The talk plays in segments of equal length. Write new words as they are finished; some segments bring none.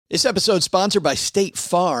This episode is sponsored by State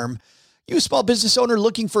Farm. You a small business owner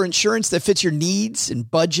looking for insurance that fits your needs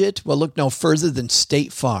and budget? Well, look no further than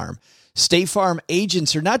State Farm. State Farm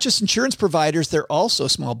agents are not just insurance providers, they're also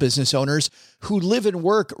small business owners who live and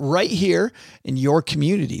work right here in your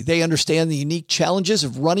community. They understand the unique challenges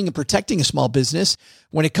of running and protecting a small business.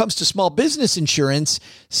 When it comes to small business insurance,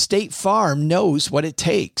 State Farm knows what it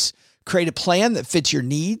takes. Create a plan that fits your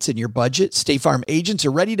needs and your budget. State Farm agents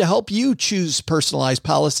are ready to help you choose personalized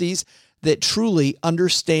policies that truly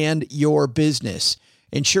understand your business.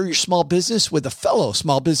 Insure your small business with a fellow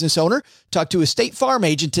small business owner. Talk to a State Farm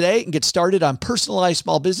agent today and get started on personalized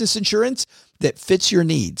small business insurance that fits your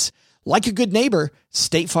needs. Like a good neighbor,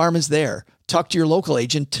 State Farm is there. Talk to your local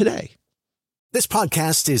agent today. This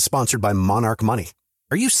podcast is sponsored by Monarch Money.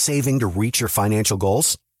 Are you saving to reach your financial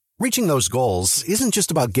goals? Reaching those goals isn't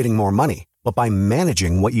just about getting more money, but by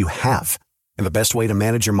managing what you have. And the best way to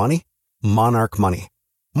manage your money? Monarch Money.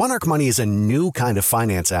 Monarch Money is a new kind of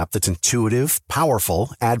finance app that's intuitive,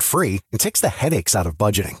 powerful, ad-free, and takes the headaches out of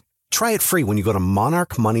budgeting. Try it free when you go to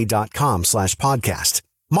monarchmoney.com/podcast.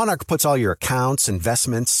 Monarch puts all your accounts,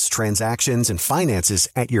 investments, transactions, and finances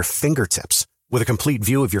at your fingertips. With a complete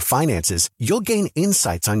view of your finances, you'll gain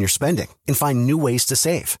insights on your spending and find new ways to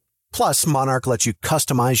save. Plus, Monarch lets you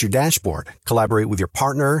customize your dashboard, collaborate with your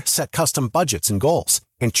partner, set custom budgets and goals,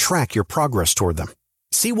 and track your progress toward them.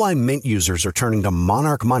 See why Mint users are turning to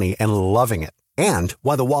Monarch Money and loving it, and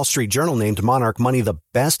why the Wall Street Journal named Monarch Money the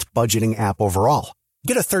best budgeting app overall.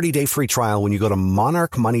 Get a 30-day free trial when you go to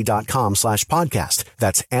monarchmoney.com/podcast.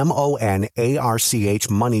 That's MONARCH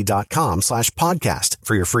money.com/podcast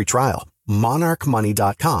for your free trial.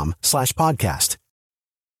 monarchmoney.com/podcast.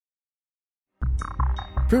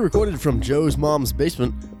 Pre-recorded from Joe's mom's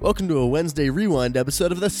basement, welcome to a Wednesday Rewind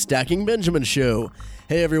episode of the Stacking Benjamin Show.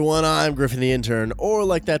 Hey everyone, I'm Griffin the Intern, or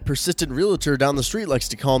like that persistent realtor down the street likes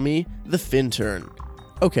to call me, the Fintern.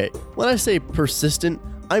 Okay, when I say persistent,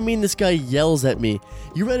 I mean this guy yells at me,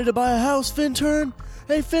 "You ready to buy a house, Fintern?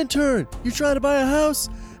 Hey Fintern, you trying to buy a house?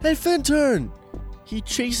 Hey Fintern!" He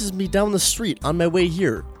chases me down the street on my way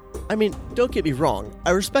here. I mean, don't get me wrong,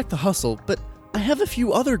 I respect the hustle, but I have a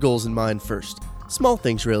few other goals in mind first. Small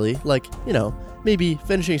things really, like, maybe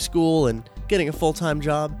finishing school and getting a full-time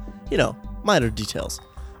job. Minor details.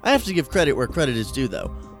 I have to give credit where credit is due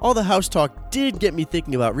though. All the house talk did get me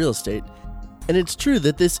thinking about real estate, and it's true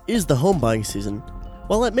that this is the home buying season.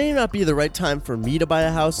 While it may not be the right time for me to buy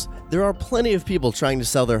a house, there are plenty of people trying to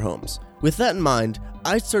sell their homes. With that in mind,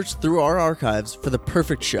 I searched through our archives for the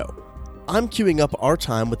perfect show. I'm queuing up our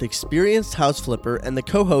time with experienced house flipper and the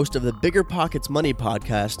co-host of the Bigger Pockets Money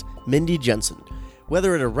podcast, Mindy Jensen.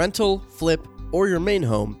 Whether at a rental, flip, or your main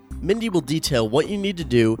home, Mindy will detail what you need to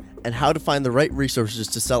do and how to find the right resources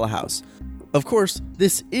to sell a house. Of course,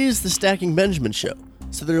 this is the Stacking Benjamin Show,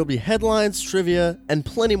 so there will be headlines, trivia, and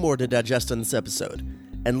plenty more to digest in this episode.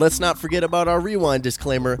 And let's not forget about our rewind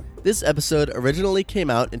disclaimer. This episode originally came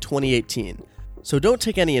out in 2018, so don't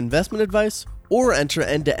take any investment advice or enter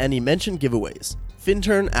into any mentioned giveaways.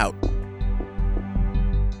 Fintern out.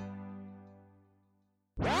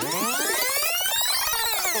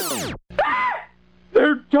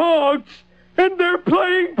 They're dogs, and they're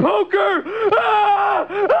playing poker!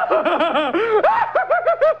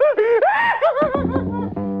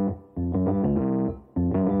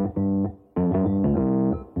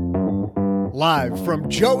 Live from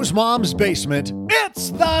Joe's mom's basement,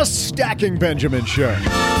 it's the Stacking Benjamin Show.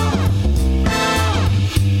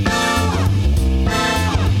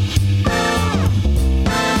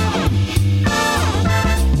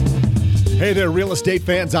 Hey there, real estate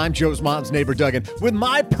fans. I'm Joe's mom's neighbor, Duggan. With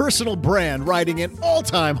my personal brand riding an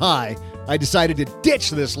all-time high, I decided to ditch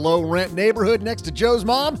this low-rent neighborhood next to Joe's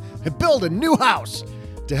mom and build a new house.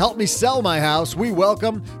 To help me sell my house, we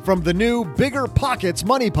welcome, from the new Bigger Pockets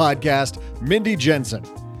Money podcast, Mindy Jensen.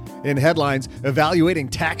 In headlines evaluating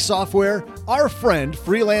tax software, our friend,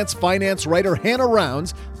 freelance finance writer Hannah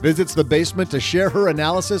Rounds, visits the basement to share her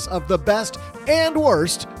analysis of the best and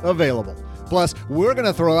worst available. Plus, we're going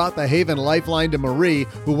to throw out the Haven Lifeline to Marie,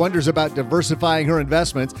 who wonders about diversifying her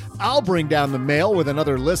investments. I'll bring down the mail with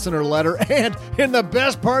another listener letter. And in the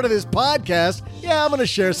best part of this podcast, I'm going to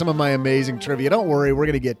share some of my amazing trivia. Don't worry, we're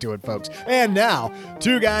going to get to it, folks. And now,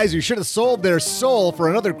 two guys who should have sold their soul for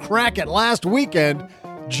another crack at last weekend,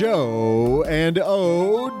 Joe and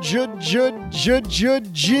O-G.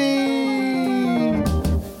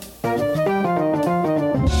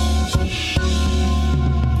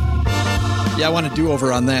 Yeah, I want a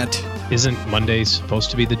do-over on that. Isn't Monday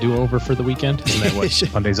supposed to be the do-over for the weekend? Isn't that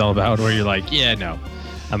what Monday's all about? Where you're like, yeah, no.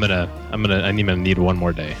 I'm gonna need one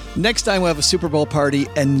more day. Next time we'll have a Super Bowl party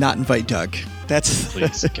and not invite Doug. That's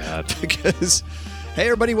Please, God. Because, hey,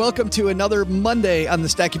 everybody, welcome to another Monday on the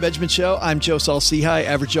Stacking Benjamin Show. I'm Joe Saul-Sehy,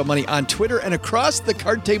 Average Joe Money on Twitter, and across the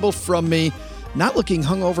card table from me, not looking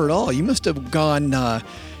hungover at all. You must have gone.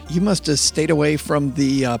 You must have stayed away from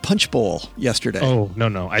the punch bowl yesterday. Oh,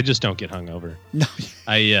 no. I just don't get hungover. No.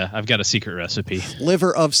 I've got a secret recipe.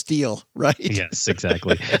 Liver of steel, right? Yes,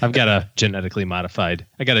 exactly. I've got a genetically modified.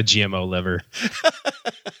 I got a GMO liver.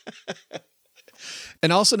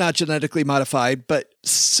 And also not genetically modified, but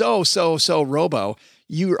so robo.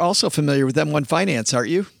 You're also familiar with M1 Finance, aren't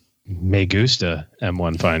you? Me gusta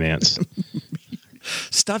M1 Finance.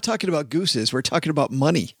 Stop talking about gooses. We're talking about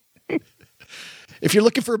money. If you're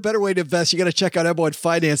looking for a better way to invest, you got to check out M1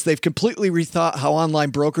 Finance. They've completely rethought how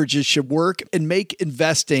online brokerages should work and make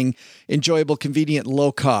investing enjoyable, convenient, and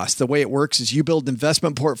low cost. The way it works is you build an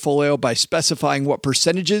investment portfolio by specifying what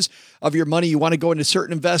percentages of your money you want to go into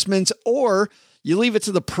certain investments, or you leave it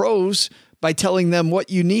to the pros by telling them what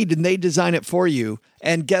you need and they design it for you.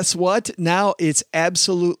 And guess what? Now it's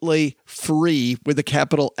absolutely free with a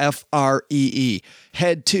capital FREE.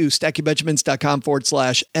 Head to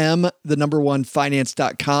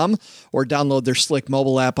stackingbenjamins.com/M1finance.com or download their slick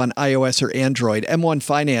mobile app on iOS or Android. M1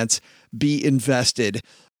 Finance, be invested.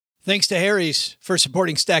 Thanks to Harry's for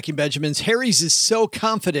supporting Stacking Benjamins. Harry's is so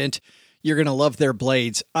confident you're going to love their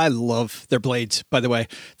blades. I love their blades, by the way.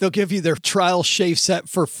 They'll give you their trial shave set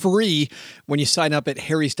for free when you sign up at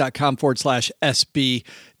harrys.com/SB.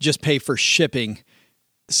 Just pay for shipping.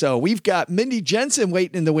 So we've got Mindy Jensen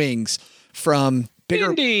waiting in the wings from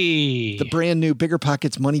Mindy, the brand new Bigger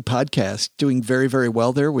Pockets Money podcast, doing very, very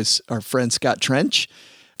well there with our friend Scott Trench.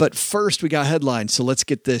 But first, we got headlines, so let's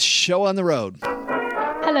get this show on the road.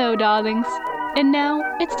 Hello, darlings. And now,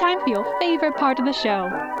 it's time for your favorite part of the show,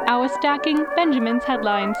 our Stacking Benjamins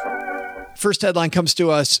headlines. First headline comes to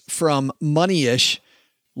us from Moneyish.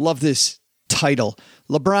 Love this title.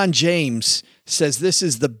 LeBron James says this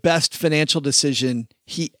is the best financial decision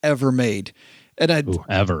he ever made. And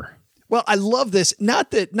ever. Well, I love this.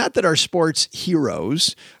 Not that our sports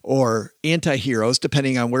heroes or anti-heroes,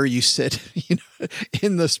 depending on where you sit,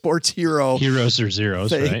 in the sports heroes or zeros,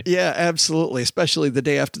 thing. right? Yeah, absolutely. Especially the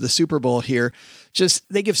day after the Super Bowl here. Just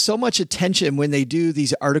they give so much attention when they do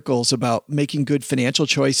these articles about making good financial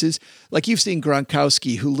choices. Like you've seen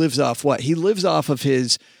Gronkowski, who lives off what? He lives off of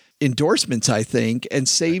his endorsements, I think, and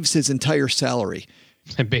saves his entire salary.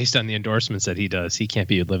 And based on the endorsements that he does, he can't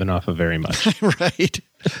be living off of very much. Right.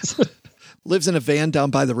 Lives in a van down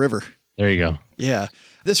by the river. There you go. Yeah.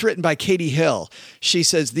 This written by Katie Hill. She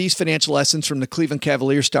says, these financial lessons from the Cleveland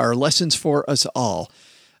Cavaliers star are lessons for us all.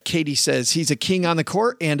 Katie says he's a king on the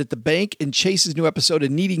court and at the bank in Chase's new episode of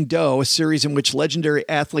Kneading Dough, a series in which legendary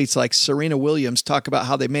athletes like Serena Williams talk about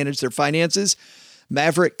how they manage their finances.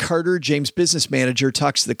 Maverick Carter, James' business manager,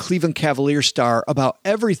 talks to the Cleveland Cavaliers star about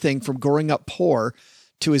everything from growing up poor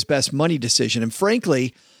to his best money decision. And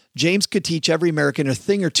frankly, James could teach every American a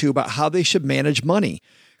thing or two about how they should manage money.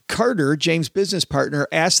 Carter, James' business partner,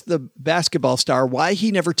 asked the basketball star why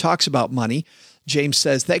he never talks about money. James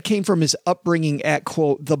says that came from his upbringing at,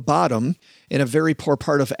 quote, the bottom in a very poor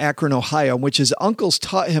part of Akron, Ohio, in which his uncles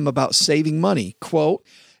taught him about saving money. Quote,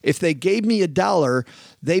 if they gave me $1,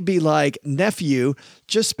 they'd be like, nephew,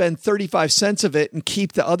 just spend 35 cents of it and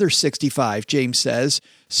keep the other 65, James says.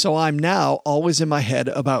 So I'm now always in my head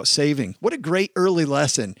about saving. What a great early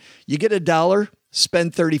lesson. You get $1,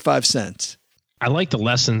 spend 35 cents. I like the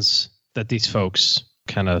lessons that these folks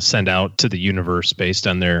kind of send out to the universe based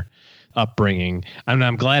on their upbringing.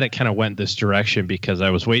 I'm glad it kind of went this direction because I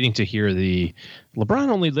was waiting to hear the LeBron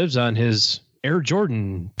only lives on his Air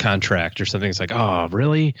Jordan contract or something. It's like, oh,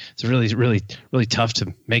 really? It's really, really, really tough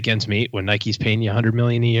to make ends meet when Nike's paying you $100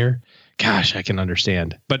 million a year. Gosh, I can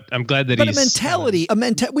understand. But I'm glad that he's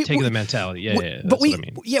taking the mentality. Yeah. But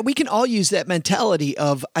we can all use that mentality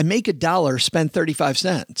of I make $1, spend 35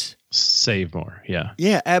 cents. Save more. Yeah.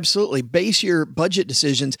 Yeah, absolutely. Base your budget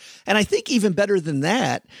decisions. And I think even better than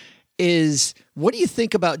that is what do you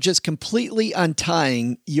think about just completely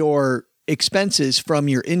untying your expenses from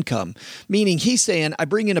your income? Meaning he's saying, I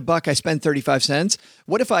bring in $1, I spend 35 cents.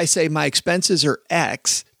 What if I say my expenses are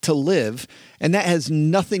X to live? And that has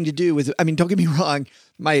nothing to do with, I mean, don't get me wrong,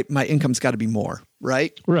 my income's got to be more,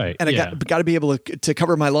 right? Right. And I got to be able to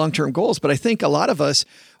cover my long-term goals. But I think a lot of us,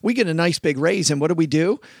 we get a nice big raise. And what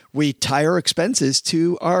do? We tie our expenses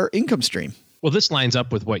to our income stream. Well, this lines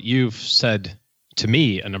up with what you've said to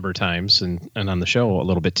me a number of times and on the show a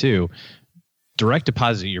little bit too. Direct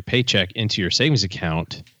deposit your paycheck into your savings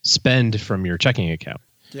account, spend from your checking account.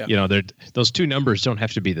 Yeah. You know, those two numbers don't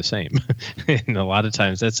have to be the same. And a lot of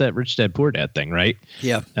times that's that rich dad, poor dad thing, right?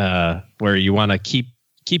 Yeah. Where you want to keep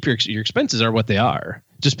your expenses are what they are.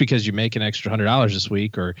 Just because you make an extra $100 this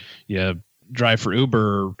week, or you drive for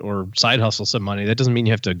Uber or side hustle some money, that doesn't mean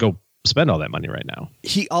you have to go spend all that money right now.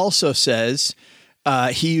 He also says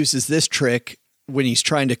he uses this trick when he's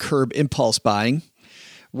trying to curb impulse buying.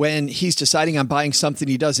 When he's deciding on buying something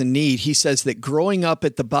he doesn't need, he says that growing up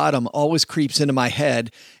at the bottom always creeps into my head,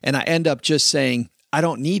 and I end up just saying, I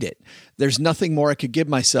don't need it. There's nothing more I could give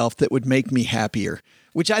myself that would make me happier,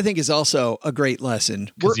 which I think is also a great lesson.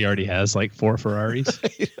 Because he already has like 4 Ferraris.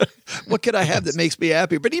 What could I have that makes me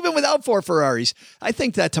happier? But even without 4 Ferraris, I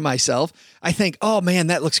think that to myself. I think, oh man,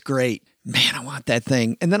 that looks great. Man, I want that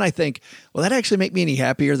thing. And then I think, will that actually make me any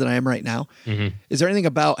happier than I am right now? Mm-hmm. Is there anything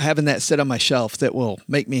about having that sit on my shelf that will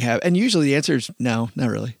make me happy? And usually the answer is no,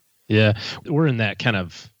 not really. Yeah. We're in that kind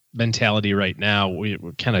of mentality right now. We're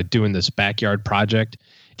kind of doing this backyard project,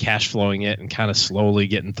 cash flowing it and kind of slowly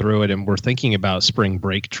getting through it. And we're thinking about spring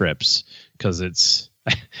break trips because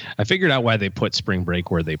I figured out why they put spring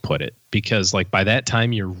break where they put it. Because like by that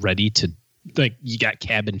time you're ready to, like, you got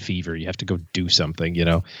cabin fever. You have to go do something, you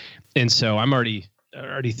know? And so I'm already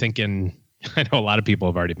thinking, I know a lot of people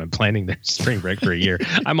have already been planning their spring break for a year.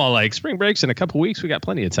 I'm all like, spring break's in a couple of weeks. We got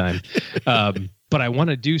plenty of time. But I want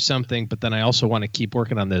to do something, but then I also want to keep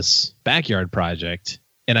working on this backyard project.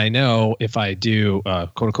 And I know if I do a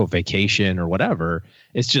quote unquote vacation or whatever,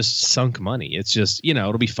 it's just sunk money. It's just, you know,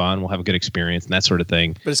 it'll be fun. We'll have a good experience and that sort of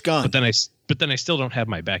thing. But it's gone. But then I still don't have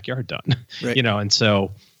my backyard done, right. You know? And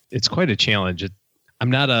so it's quite a challenge.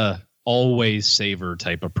 I'm not a always saver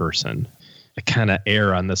type of person. I kind of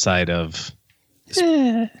err on the side of,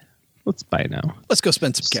 let's buy now. Let's go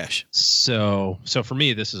spend some cash. So for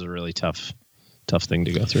me, this is a really tough thing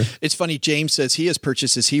to go through. It's funny. James says he has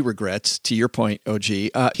purchases he regrets. To your point, OG,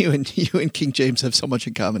 you and King James have so much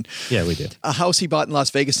in common. Yeah, we do. A house he bought in Las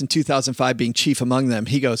Vegas in 2005 being chief among them.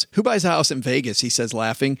 He goes, who buys a house in Vegas? He says,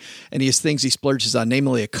 laughing. And he has things he splurges on,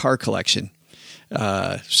 namely a car collection.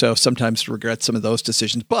 So sometimes regrets some of those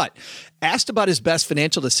decisions. But asked about his best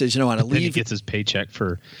financial decision, I want to leave. He gets his paycheck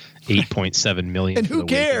for $8.7 million. And who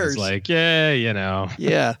cares? Like, yeah, you know.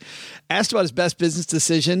 Yeah. Asked about his best business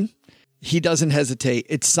decision. He doesn't hesitate.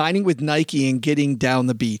 It's signing with Nike and getting Down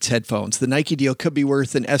the Beats headphones. The Nike deal could be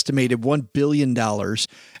worth an estimated $1 billion,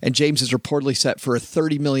 and James is reportedly set for a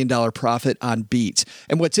 $30 million profit on Beats.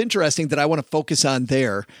 And what's interesting that I want to focus on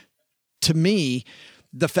there, to me,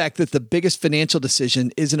 the fact that the biggest financial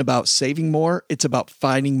decision isn't about saving more, it's about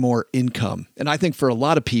finding more income. And I think for a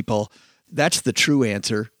lot of people, that's the true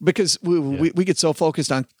answer, because we get so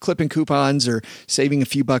focused on clipping coupons or saving a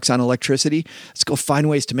few bucks on electricity. Let's go find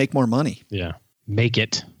ways to make more money. Yeah. Make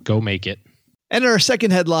it. Go make it. And our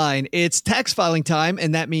second headline, it's tax filing time,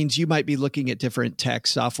 and that means you might be looking at different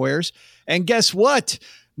tax softwares. And guess what?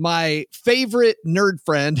 My favorite nerd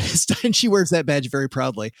friend, and she wears that badge very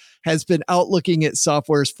proudly, has been out looking at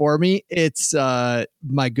softwares for me. It's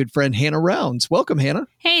my good friend, Hannah Rounds. Welcome, Hannah.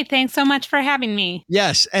 Hey, thanks so much for having me.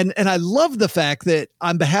 Yes. And I love the fact that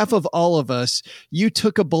on behalf of all of us, you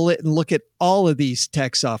took a bullet and look at all of these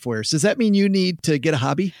tech softwares. Does that mean you need to get a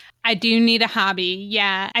hobby? I do need a hobby.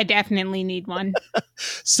 Yeah, I definitely need one.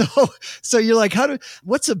 So you're like,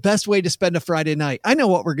 what's the best way to spend a Friday night? I know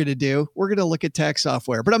what we're going to do. We're going to look at tax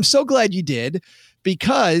software, but I'm so glad you did,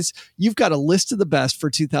 because you've got a list of the best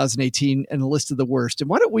for 2018 and a list of the worst.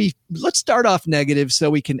 And let's start off negative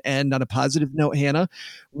so we can end on a positive note, Hannah.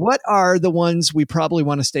 What are the ones we probably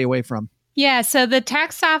want to stay away from? Yeah, so the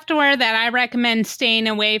tax software that I recommend staying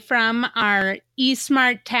away from are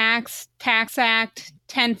eSmart Tax, TaxAct,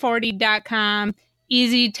 1040.com,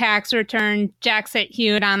 Easy Tax Return, Jax at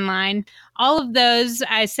Hewitt Online. All of those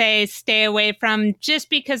I say stay away from just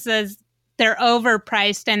because they're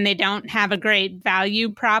overpriced and they don't have a great value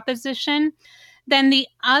proposition. Then the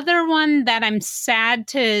other one that I'm sad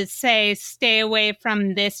to say stay away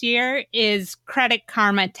from this year is Credit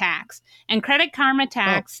Karma Tax. And Credit Karma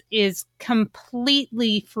Tax is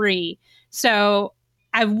completely free. So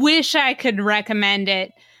I wish I could recommend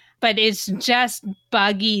it, but it's just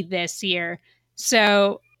buggy this year.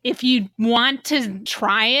 So if you want to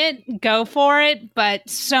try it, go for it. But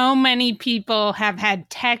so many people have had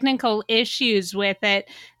technical issues with it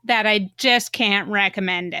that I just can't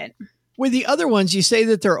recommend it. With the other ones, you say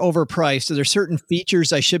that they're overpriced. Are there certain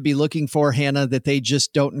features I should be looking for, Hannah, that they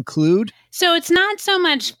just don't include? So it's not so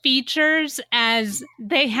much features as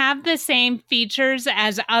they have the same features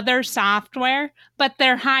as other software, but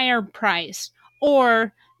they're higher priced,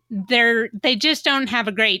 or they just don't have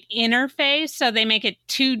a great interface, so they make it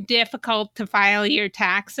too difficult to file your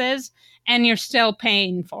taxes. and you're still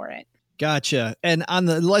paying for it. Gotcha. And on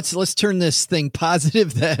the let's turn this thing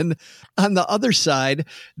positive then. On the other side,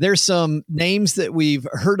 there's some names that we've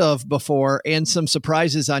heard of before and some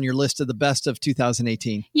surprises on your list of the best of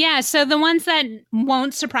 2018. Yeah, so the ones that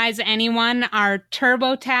won't surprise anyone are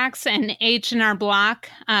TurboTax and H&R Block.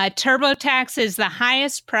 TurboTax is the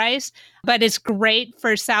highest price, but it's great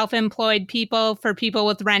for self-employed people, for people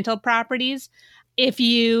with rental properties. If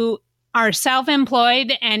you are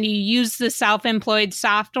self-employed and you use the self-employed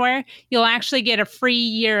software, you'll actually get a free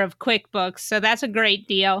year of QuickBooks. So that's a great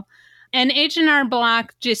deal. And H&R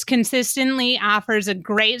Block just consistently offers a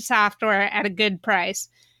great software at a good price.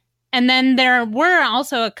 And then there were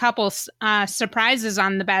also a couple surprises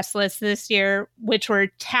on the best list this year, which were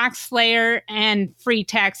TaxSlayer and Free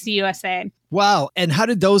Tax USA. Wow. And how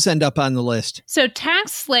did those end up on the list? So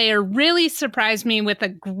TaxSlayer really surprised me with a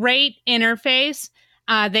great interface.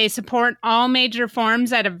 They support all major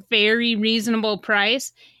forms at a very reasonable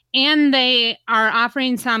price, and they are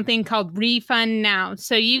offering something called Refund Now.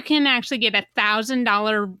 So you can actually get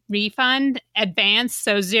 $1,000 refund advance,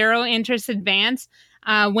 so zero interest advance,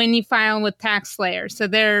 when you file with TaxSlayer. So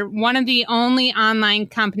they're one of the only online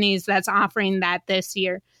companies that's offering that this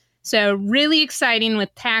year. So really exciting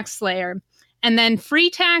with TaxSlayer. And then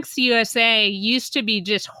Free Tax USA used to be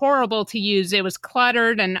just horrible to use. It was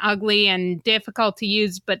cluttered and ugly and difficult to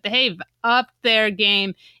use, but they've upped their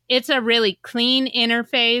game. It's a really clean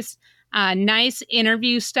interface, nice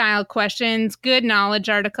interview style questions, good knowledge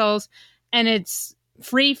articles, and it's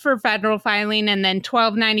free for federal filing and then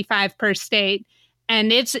 $12.95 per state.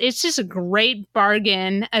 And it's just a great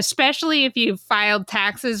bargain, especially if you've filed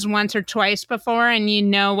taxes once or twice before and you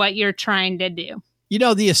know what you're trying to do. You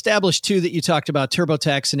know, the established two that you talked about,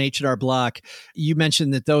 TurboTax and H&R Block, you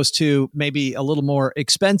mentioned that those two may be a little more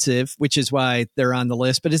expensive, which is why they're on the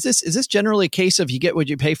list. But is this generally a case of you get what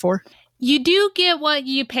you pay for? You do get what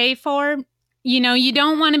you pay for. You know, you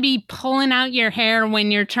don't want to be pulling out your hair when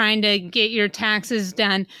you're trying to get your taxes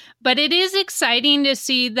done. But it is exciting to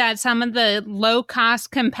see that some of the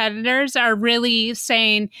low-cost competitors are really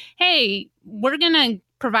saying, hey, we're going to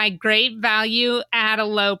provide great value at a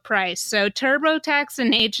low price. So TurboTax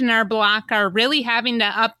and H&R Block are really having to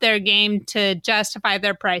up their game to justify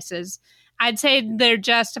their prices. I'd say they're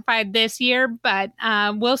justified this year, but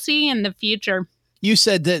we'll see in the future. You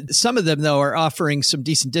said that some of them, though, are offering some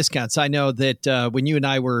decent discounts. I know that when you and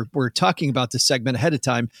I were talking about this segment ahead of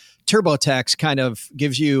time, TurboTax kind of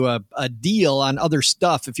gives you a deal on other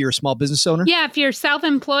stuff if you're a small business owner. Yeah, if you're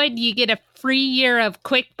self-employed, you get a free year of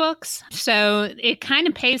QuickBooks. So it kind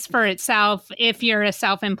of pays for itself if you're a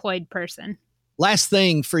self-employed person. Last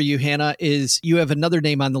thing for you, Hannah, is you have another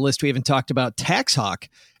name on the list we haven't talked about, TaxHawk.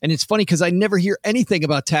 And it's funny because I never hear anything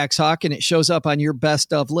about TaxHawk, and it shows up on your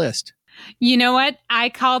best of list. You know what? I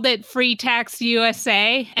called it Free Tax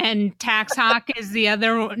USA, and TaxHawk is the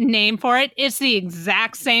other name for it. It's the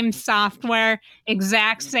exact same software,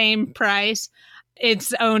 exact same price.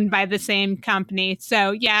 It's owned by the same company.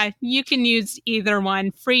 So yeah, you can use either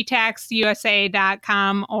one,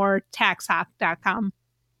 freetaxusa.com or taxhawk.com.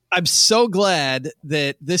 I'm so glad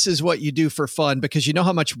that this is what you do for fun, because you know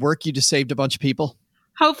how much work you just saved a bunch of people?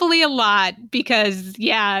 Hopefully a lot, because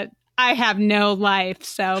yeah, I have no life.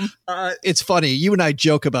 So it's funny. You and I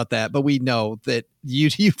joke about that, but we know that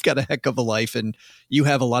you've got a heck of a life and you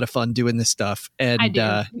have a lot of fun doing this stuff. And I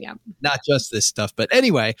do. Yeah. Not just this stuff. But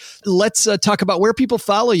anyway, let's talk about where people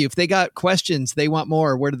follow you. If they got questions, they want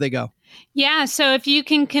more, where do they go? Yeah, so if you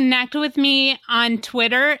can connect with me on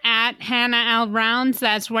Twitter at Hannah L. Rounds,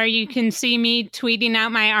 that's where you can see me tweeting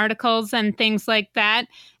out my articles and things like that.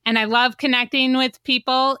 And I love connecting with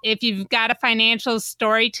people. If you've got a financial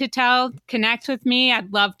story to tell, connect with me.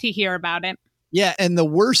 I'd love to hear about it. Yeah, and the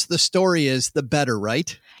worse the story is, the better,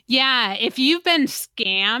 right? Yeah, if you've been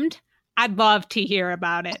scammed, I'd love to hear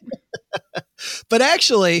about it. But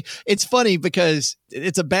actually, it's funny because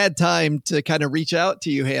it's a bad time to kind of reach out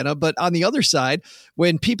to you, Hannah. But on the other side,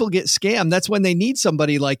 when people get scammed, that's when they need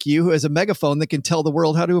somebody like you who has a megaphone that can tell the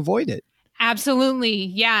world how to avoid it. Absolutely.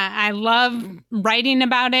 Yeah, I love writing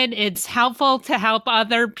about it. It's helpful to help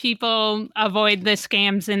other people avoid the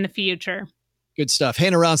scams in the future. Good stuff.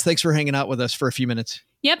 Hannah Rounds, thanks for hanging out with us for a few minutes.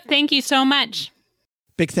 Yep. Thank you so much.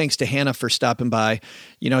 Big thanks to Hannah for stopping by.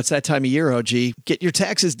 You know, it's that time of year, OG. Get your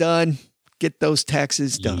taxes done. Get those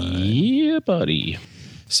taxes done. Yeah, buddy.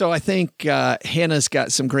 So I think Hannah's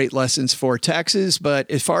got some great lessons for taxes. But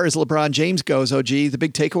as far as LeBron James goes, OG, the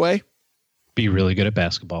big takeaway? Be really good at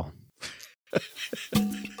basketball.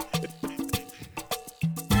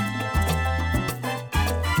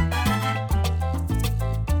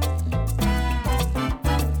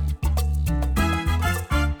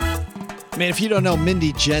 Man, if you don't know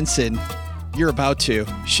Mindy Jensen, you're about to.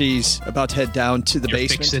 She's about to head down to the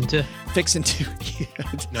basement. Fixing to.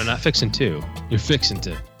 No, not fixing to. You're fixing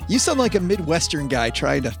to. You sound like a Midwestern guy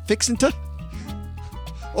trying to fixin' to.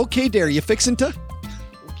 Okay, there, you fixin' to?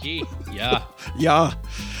 Okay, yeah. Yeah.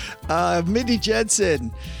 Mindy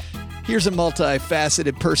Jensen. Here's a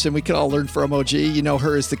multifaceted person we can all learn from, OG. You know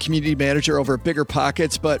her as the community manager over at Bigger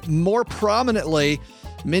Pockets, but more prominently,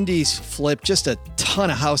 Mindy's flipped just a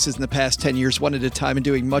ton of houses in the past 10 years, one at a time, and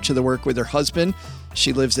doing much of the work with her husband.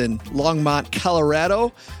 She lives in Longmont,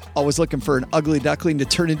 Colorado, always looking for an ugly duckling to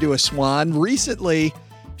turn into a swan. Recently,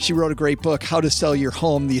 she wrote a great book, How to Sell Your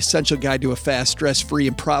Home, the essential guide to a fast, stress-free,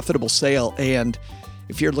 and profitable sale. And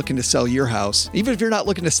if you're looking to sell your house, even if you're not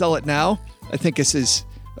looking to sell it now, I think this is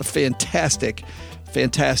a fantastic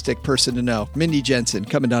person to know. Mindy Jensen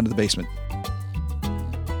coming down to the basement.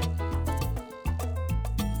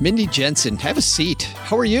 Mindy Jensen, have a seat.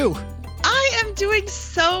 How are you? I am doing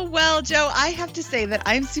so well, Joe. I have to say that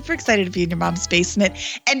I'm super excited to be in your mom's basement.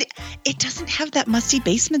 And it doesn't have that musty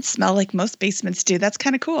basement smell like most basements do. That's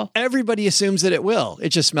kind of cool. Everybody assumes that it will. It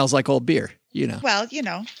just smells like old beer, you know. Well,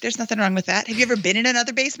 there's nothing wrong with that. Have you ever been in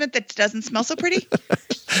another basement that doesn't smell so pretty?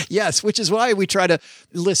 Yes, which is why we try to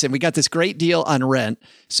listen. We got this great deal on rent,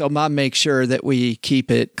 so Mom makes sure that we keep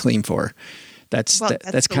it clean for her. That's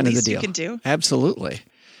kind of the deal. You can do. Absolutely.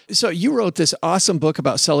 So you wrote this awesome book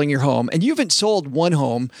about selling your home, and you haven't sold one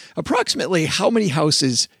home. Approximately how many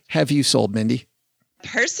houses have you sold, Mindy?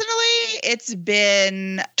 Personally, it's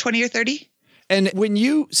been 20 or 30. And when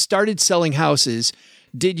you started selling houses,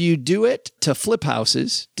 did you do it to flip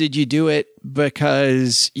houses? Did you do it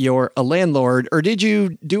because you're a landlord, or did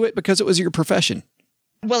you do it because it was your profession?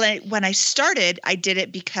 Well, when I started, I did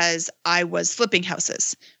it because I was flipping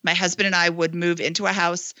houses. My husband and I would move into a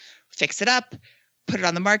house, fix it up, put it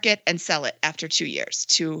on the market, and sell it after 2 years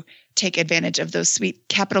to take advantage of those sweet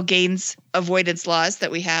capital gains avoidance laws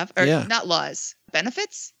that we have. Or not laws,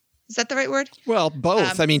 benefits? Is that the right word? Well,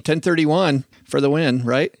 both. 1031 for the win,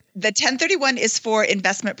 right? The 1031 is for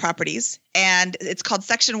investment properties, and it's called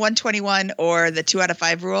Section 121, or the 2 out of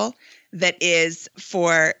 5 rule, that is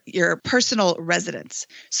for your personal residence.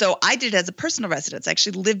 So I did it as a personal residence. I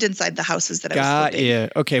actually lived inside the houses that I was flipping. Yeah.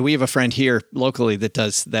 Okay, we have a friend here locally that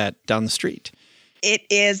does that down the street. It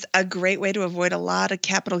is a great way to avoid a lot of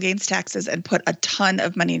capital gains taxes and put a ton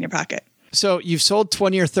of money in your pocket. So you've sold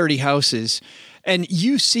 20 or 30 houses, and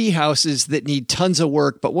you see houses that need tons of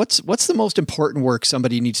work, but what's the most important work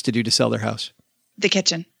somebody needs to do to sell their house? The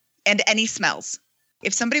kitchen and any smells.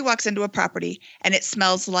 If somebody walks into a property and it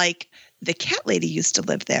smells like the cat lady used to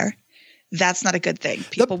live there, that's not a good thing.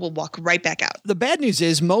 People will walk right back out. The bad news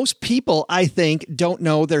is most people, I think, don't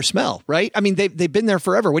know their smell, right? I mean, they've been there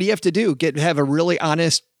forever. What do you have to do? Have a really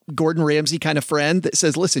honest Gordon Ramsay kind of friend that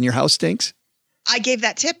says, listen, your house stinks? I gave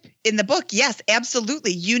that tip in the book. Yes,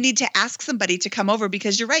 absolutely. You need to ask somebody to come over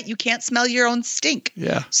because you're right. You can't smell your own stink.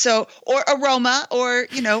 Yeah. So, or aroma or,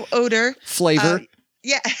 Flavor. odor. Flavor.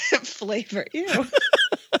 Ew. I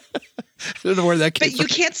don't know where that came from. from.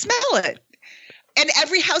 But you can't smell it. And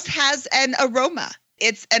every house has an aroma.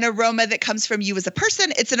 It's an aroma that comes from you as a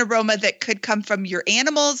person. It's an aroma that could come from your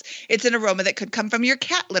animals. It's an aroma that could come from your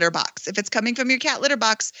cat litter box. If it's coming from your cat litter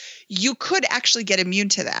box, you could actually get immune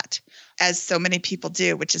to that, as so many people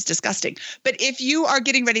do, which is disgusting. But if you are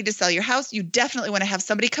getting ready to sell your house, you definitely want to have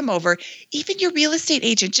somebody come over, even your real estate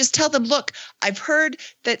agent. Just tell them, look, I've heard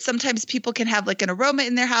that sometimes people can have like an aroma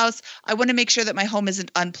in their house. I want to make sure that my home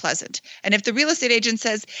isn't unpleasant. And if the real estate agent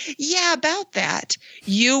says, yeah, about that,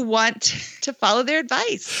 you want to follow their advice.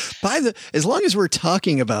 As long as we're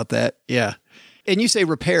talking about that, yeah. And you say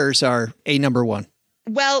repairs are number one.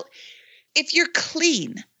 Well, if you're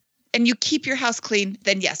clean and you keep your house clean,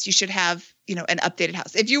 then yes, you should have, an updated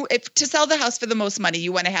house. If to sell the house for the most money,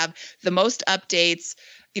 you want to have the most updates,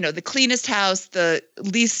 the cleanest house, the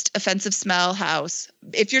least offensive smell house.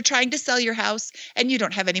 If you're trying to sell your house and you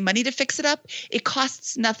don't have any money to fix it up, it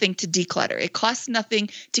costs nothing to declutter. It costs nothing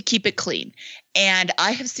to keep it clean. And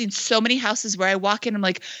I have seen so many houses where I walk in, I'm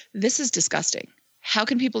like, this is disgusting. How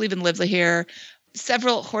can people even live here?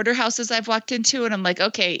 Several hoarder houses I've walked into, and I'm like,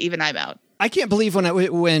 okay, even I'm out. I can't believe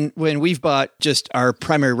when we've bought just our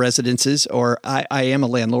primary residences, or I am a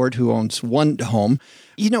landlord who owns one home.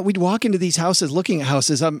 We'd walk into these houses, looking at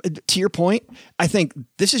houses. To your point, I think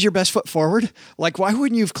this is your best foot forward. Like, why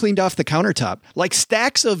wouldn't you have cleaned off the countertop? Like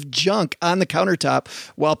stacks of junk on the countertop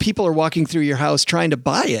while people are walking through your house trying to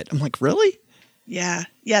buy it. I'm like, really? Yeah,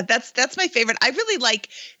 that's my favorite. I really like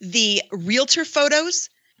the realtor photos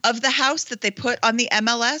of the house that they put on the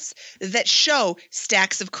MLS that show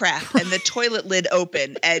stacks of crap and the toilet lid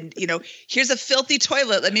open and, here's a filthy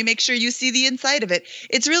toilet. Let me make sure you see the inside of it.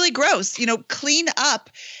 It's really gross. Clean up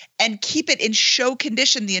and keep it in show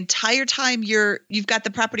condition the entire time you've got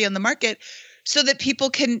the property on the market, so that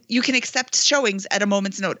you can accept showings at a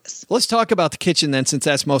moment's notice. Let's talk about the kitchen then, since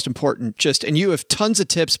that's most important. And you have tons of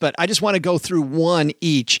tips, but I just want to go through one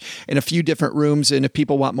each in a few different rooms. And if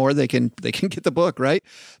people want more, they can get the book, right?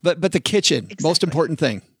 But the kitchen, exactly. Most important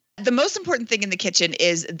thing. The most important thing in the kitchen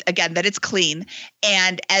is, again, that it's clean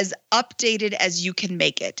and as updated as you can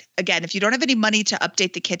make it. Again, if you don't have any money to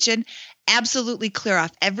update the kitchen, absolutely clear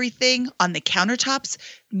off everything on the countertops,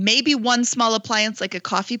 maybe one small appliance like a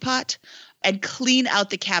coffee pot, and clean out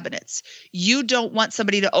the cabinets. You don't want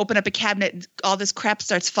somebody to open up a cabinet and all this crap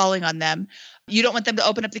starts falling on them. You don't want them to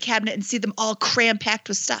open up the cabinet and see them all cram-packed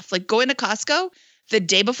with stuff. Like going to Costco the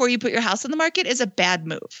day before you put your house on the market is a bad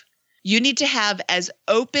move. You need to have as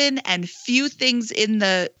open and few things in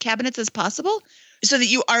the cabinets as possible so that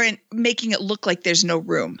you aren't making it look like there's no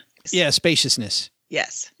room. Yeah, spaciousness.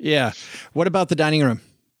 Yes. Yeah. What about the dining room?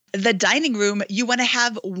 The dining room, you want to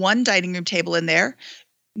have one dining room table in there.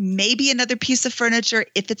 Maybe another piece of furniture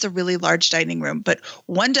if it's a really large dining room, but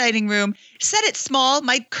one dining room, set it small.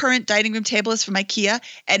 My current dining room table is from IKEA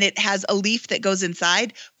and it has a leaf that goes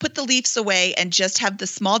inside. Put the leaves away and just have the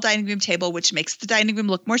small dining room table, which makes the dining room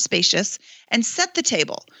look more spacious, and set the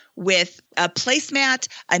table with a placemat,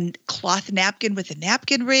 a cloth napkin with a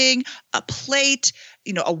napkin ring, a plate,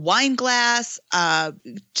 a wine glass,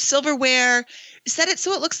 silverware. Set it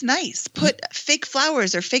so it looks nice. Put fake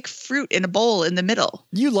flowers or fake fruit in a bowl in the middle.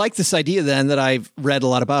 You like this idea then that I've read a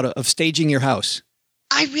lot about of staging your house.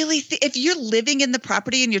 I really think if you're living in the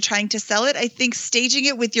property and you're trying to sell it, I think staging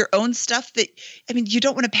it with your own stuff you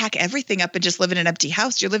don't want to pack everything up and just live in an empty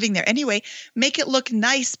house. You're living there anyway. Make it look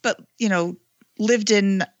nice, but, lived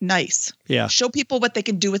in nice. Yeah. Show people what they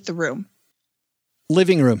can do with the room.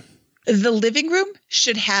 Living room. The living room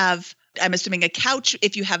should have, I'm assuming, a couch.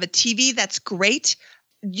 If you have a TV, that's great.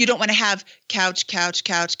 You don't want to have couch,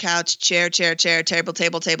 chair,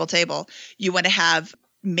 table. You want to have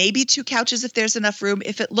maybe 2 couches if there's enough room.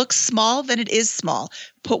 If it looks small, then it is small.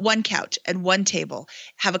 Put 1 couch and 1 table.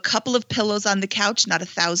 Have a couple of pillows on the couch, not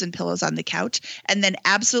 1,000 pillows on the couch, and then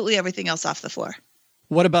absolutely everything else off the floor.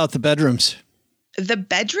 What about the bedrooms? The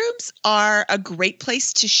bedrooms are a great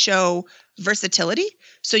place to show versatility.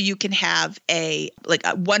 So you can have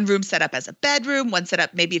one room set up as a bedroom, one set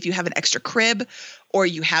up maybe if you have an extra crib or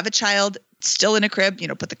you have a child still in a crib,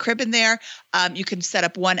 put the crib in there. You can set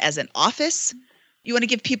up one as an office. You want to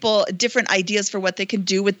give people different ideas for what they can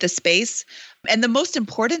do with the space. And the most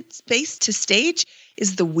important space to stage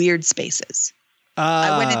is the weird spaces.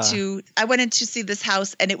 I went in to see this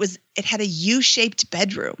house and it had a U-shaped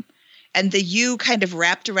bedroom and the U kind of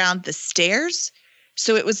wrapped around the stairs.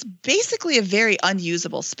 So it was basically a very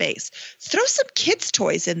unusable space. Throw some kids'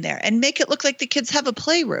 toys in there and make it look like the kids have a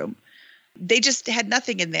playroom. They just had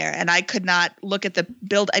nothing in there, and I could not look at the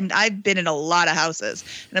build. I've been in a lot of houses,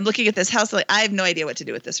 and I'm looking at this house like I have no idea what to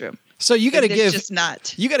do with this room. So you got to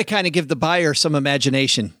you got to kind of give the buyer some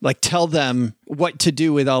imagination, like tell them what to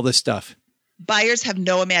do with all this stuff. Buyers have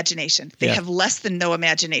no imagination. They have less than no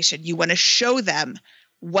imagination. You want to show them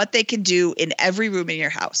what they can do in every room in your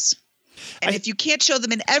house. And if you can't show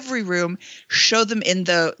them in every room, show them in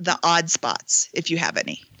the odd spots if you have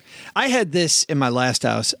any. I had this in my last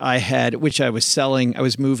house which I was selling. I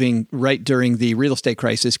was moving right during the real estate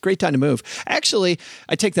crisis. Great time to move. Actually,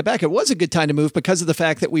 I take that back. It was a good time to move because of the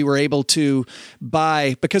fact that we were able to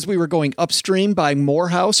because we were going upstream, buying more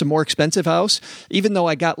house, a more expensive house. Even though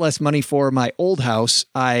I got less money for my old house,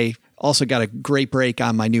 I also got a great break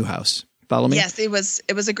on my new house. Follow me? Yes, it was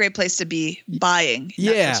a great place to be buying.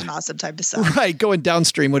 Yeah. Such an awesome time to sell. Right. Going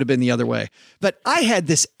downstream would have been the other way. But I had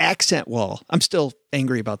this accent wall. I'm still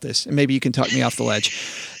angry about this, and maybe you can talk me off the ledge.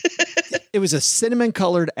 It was a cinnamon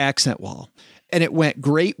colored accent wall, and it went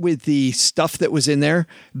great with the stuff that was in there.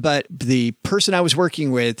 But the person I was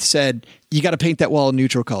working with said, you got to paint that wall a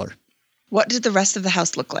neutral color. What did the rest of the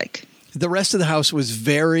house look like? The rest of the house was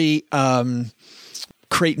very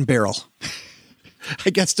crate and barrel.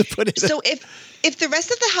 I guess to put it. So if the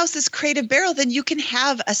rest of the house is crate and barrel, then you can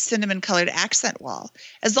have a cinnamon colored accent wall.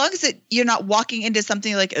 As long as you're not walking into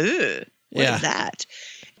something like, ooh, what is that?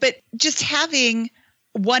 But just having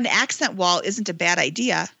one accent wall isn't a bad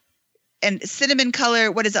idea. And cinnamon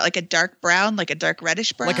color, what is that? Like a dark brown, like a dark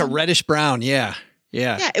reddish brown? Like a reddish brown. Yeah.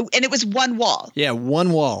 Yeah. Yeah. And it was one wall. Yeah.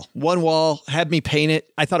 One wall had me paint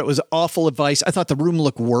it. I thought it was awful advice. I thought the room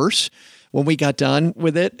looked worse when we got done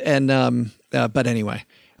with it. And, but anyway,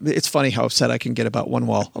 It's funny how upset I can get about one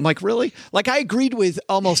wall. I'm like, really? Like, I agreed with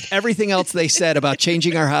almost everything else they said about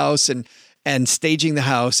changing our house and staging the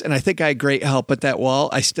house. And I think I had great help, but that wall,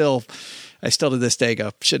 I still to this day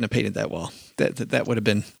go, shouldn't have painted that wall. That would have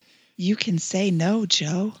been. You can say no,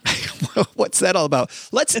 Joe. What's that all about?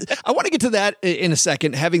 I want to get to that in a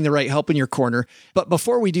second, having the right help in your corner. But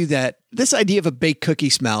before we do that, this idea of a baked cookie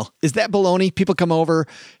smell, is that baloney? People come over,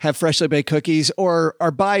 have freshly baked cookies, or are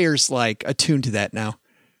buyers like attuned to that now?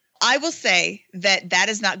 I will say that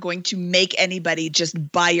is not going to make anybody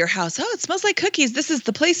just buy your house. Oh, it smells like cookies. This is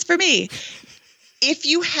the place for me. If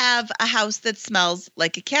you have a house that smells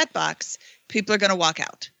like a cat box, people are going to walk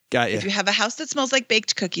out. Got you. If you have a house that smells like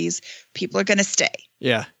baked cookies, people are going to stay.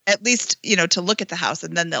 Yeah. At least, to look at the house,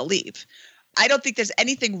 and then they'll leave. I don't think there's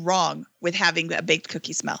anything wrong with having a baked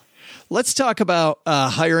cookie smell. Let's talk about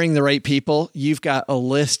hiring the right people. You've got a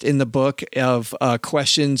list in the book of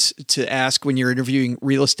questions to ask when you're interviewing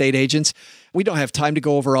real estate agents. We don't have time to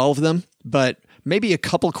go over all of them, but maybe a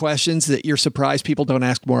couple questions that you're surprised people don't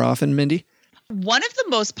ask more often, Mindy. One of the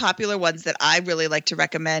most popular ones that I really like to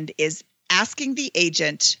recommend is asking the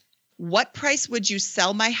agent, what price would you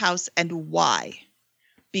sell my house and why?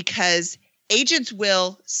 Because agents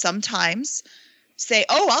will sometimes say,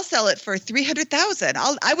 oh, I'll sell it for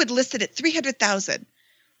 $300,000. I would list it at $300,000.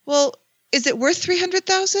 Well, is it worth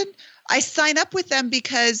 $300,000? I sign up with them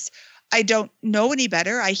because I don't know any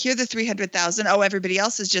better. I hear the $300,000. Oh, everybody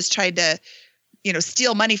else is just trying to,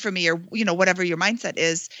 steal money from me, or, whatever your mindset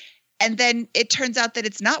is. And then it turns out that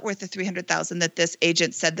it's not worth the $300,000 that this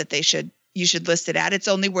agent said that you should list it at. It's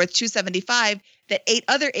only worth $275,000 that 8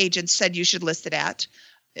 other agents said you should list it at.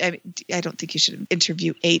 I don't think you should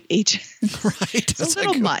interview 8 agents. Right. It's a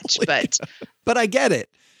little much, but I get it.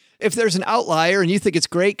 If there's an outlier and you think it's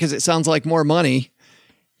great because it sounds like more money,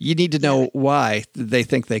 you need to know why they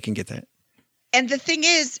think they can get that. And the thing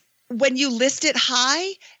is, when you list it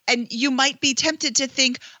high, and you might be tempted to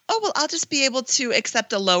think, oh, well, I'll just be able to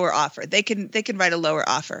accept a lower offer. They can write a lower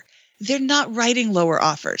offer. They're not writing lower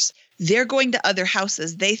offers. They're going to other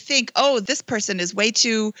houses. They think, oh, this person is way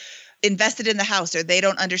too invested in the house, or they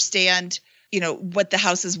don't understand, what the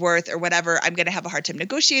house is worth or whatever. I'm going to have a hard time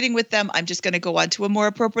negotiating with them. I'm just going to go on to a more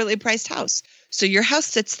appropriately priced house. So your house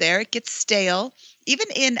sits there, it gets stale. Even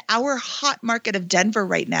in our hot market of Denver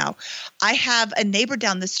right now, I have a neighbor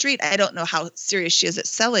down the street. I don't know how serious she is at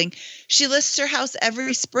selling. She lists her house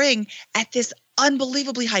every spring at this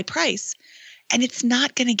unbelievably high price. And it's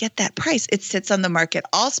not going to get that price. It sits on the market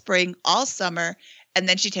all spring, all summer, and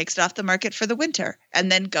then she takes it off the market for the winter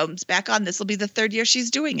and then comes back on. This will be the 3rd year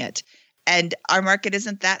she's doing it. And our market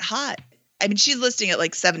isn't that hot. I mean, she's listing it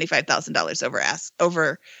like $75,000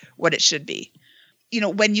 over what it should be.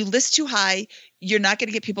 When you list too high, you're not going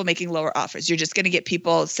to get people making lower offers. You're just going to get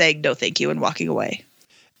people saying no, thank you, and walking away.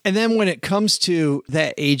 And then when it comes to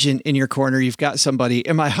that agent in your corner, you've got somebody.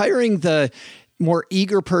 Am I hiring the more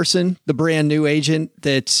eager person, the brand new agent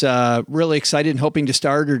that's really excited and hoping to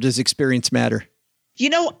start, or does experience matter?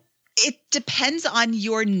 It depends on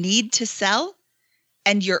your need to sell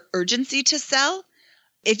and your urgency to sell.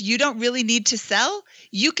 If you don't really need to sell,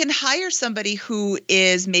 you can hire somebody who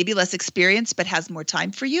is maybe less experienced but has more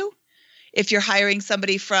time for you. If you're hiring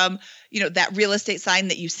somebody from, that real estate sign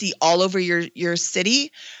that you see all over your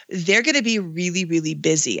city, they're going to be really, really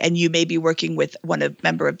busy. And you may be working with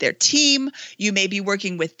member of their team. You may be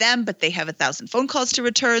working with them, but they have 1,000 phone calls to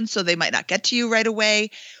return, so they might not get to you right away.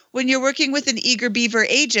 When you're working with an eager beaver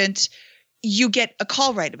agent, you get a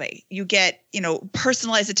call right away. You get,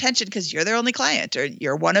 personalized attention because you're their only client or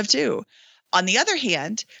you're one of 2. On the other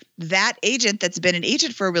hand, that agent that's been an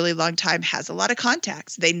agent for a really long time has a lot of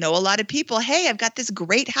contacts. They know a lot of people. Hey, I've got this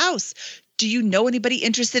great house. Do you know anybody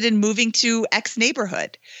interested in moving to X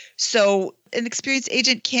neighborhood? So an experienced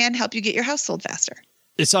agent can help you get your house sold faster.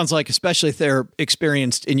 It sounds like, especially if they're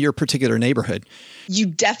experienced in your particular neighborhood. You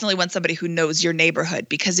definitely want somebody who knows your neighborhood,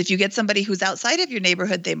 because if you get somebody who's outside of your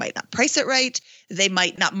neighborhood, they might not price it right. They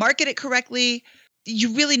might not market it correctly.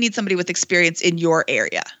 You really need somebody with experience in your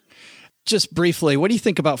area. Just briefly, what do you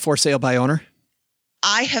think about for sale by owner?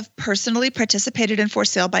 I have personally participated in for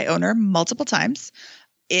sale by owner multiple times.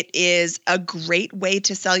 It is a great way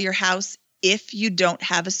to sell your house if you don't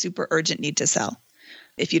have a super urgent need to sell.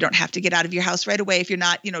 If you don't have to get out of your house right away, if you're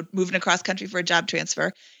not, moving across country for a job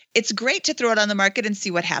transfer, it's great to throw it on the market and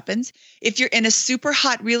see what happens. If you're in a super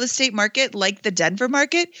hot real estate market like the Denver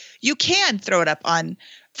market, you can throw it up on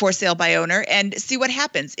for sale by owner and see what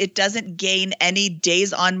happens. It doesn't gain any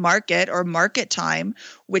days on market or market time,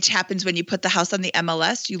 which happens when you put the house on the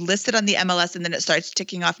MLS. You list it on the MLS and then it starts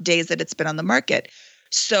ticking off days that it's been on the market.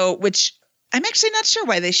 So, which I'm actually not sure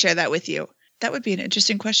why they share that with you. That would be an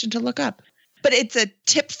interesting question to look up. But it's a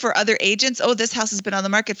tip for other agents. Oh, this house has been on the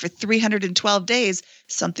market for 312 days.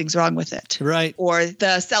 Something's wrong with it. Right. Or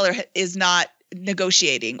the seller is not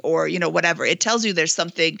negotiating or, whatever. It tells you there's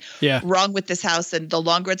something wrong with this house. And the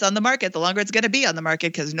longer it's on the market, the longer it's going to be on the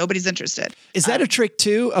market because nobody's interested. Is that a trick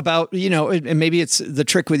too about, and maybe it's the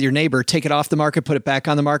trick with your neighbor, take it off the market, put it back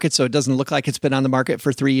on the market so it doesn't look like it's been on the market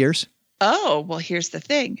for 3 years? Oh, well, here's the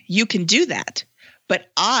thing. You can do that. But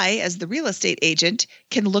I, as the real estate agent,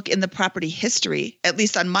 can look in the property history, at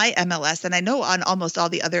least on my MLS, and I know on almost all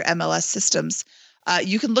the other MLS systems,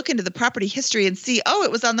 you can look into the property history and see, oh,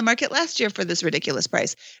 it was on the market last year for this ridiculous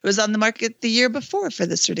price. It was on the market the year before for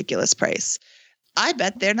this ridiculous price. I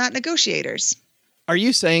bet they're not negotiators. Are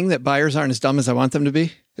you saying that buyers aren't as dumb as I want them to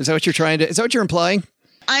be? Is that what you're implying?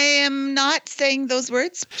 I am not saying those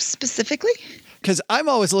words specifically. Because I'm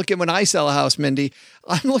always looking, when I sell a house, Mindy,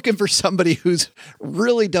 I'm looking for somebody who's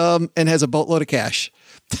really dumb and has a boatload of cash.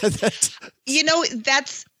 That's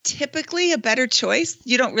typically a better choice.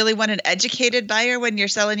 You don't really want an educated buyer when you're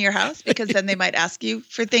selling your house because then they might ask you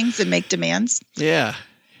for things and make demands. Yeah.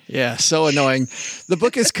 Yeah. So annoying. The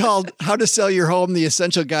book is called How to Sell Your Home, The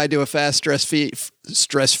Essential Guide to a Fast,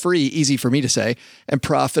 Stress-Free, easy for me to say, and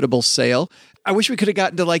profitable sale. I wish we could have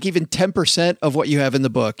gotten to even 10% of what you have in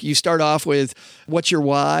the book. You start off with what's your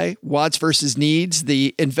why, wants versus needs,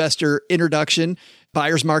 the investor introduction,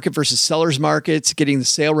 buyer's market versus seller's markets, getting the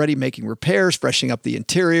sale ready, making repairs, freshening up the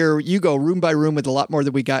interior. You go room by room with a lot more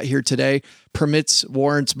than we got here today. Permits,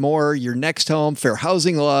 warrants, more, your next home, fair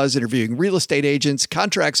housing laws, interviewing real estate agents,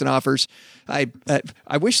 contracts and offers. I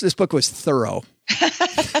wish this book was thorough.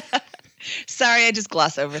 Sorry, I just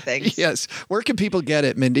gloss over things. Yes. Where can people get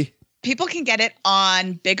it, Mindy? People can get it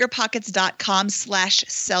on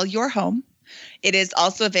biggerpockets.com/sellyourhome. It is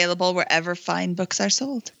also available wherever fine books are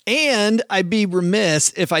sold. And I'd be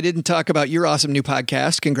remiss if I didn't talk about your awesome new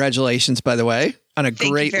podcast. Congratulations, by the way, on a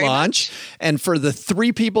great launch. Much. And for the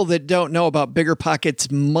 3 people that don't know about Bigger Pockets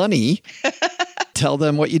Money, tell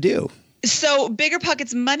them what you do. So Bigger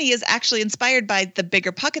Pockets Money is actually inspired by the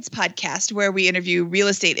Bigger Pockets podcast, where we interview real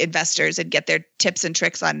estate investors and get their tips and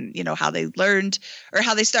tricks on, how they learned or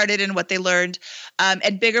how they started and what they learned.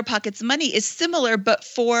 And Bigger Pockets Money is similar, but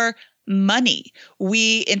for money.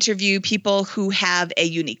 We interview people who have a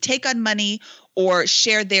unique take on money or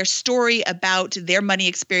share their story about their money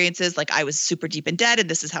experiences. Like, I was super deep in debt and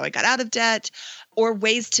this is how I got out of debt, or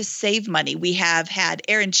ways to save money. We have had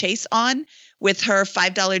Erin Chase on with her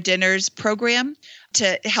 $5 dinners program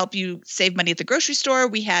to help you save money at the grocery store.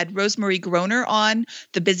 We had Rosemary Groner on,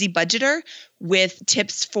 the Busy Budgeter, with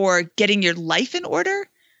tips for getting your life in order.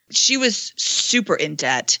 She was super in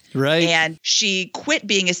debt. Right. And she quit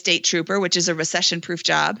being a state trooper, which is a recession-proof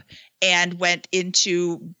job, and went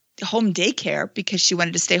into home daycare because she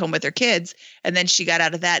wanted to stay home with her kids. And then she got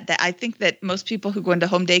out of that. I think that most people who go into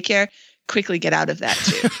home daycare quickly get out of that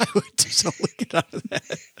too. I would totally get out of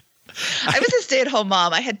that. I was a stay-at-home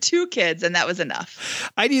mom. I had 2 kids, and that was enough.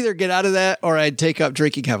 I'd either get out of that or I'd take up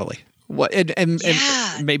drinking heavily. And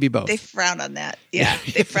maybe both. They frown on that. Yeah,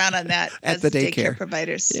 they frown on that at as the daycare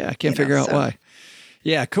providers. Yeah, I can't figure out why.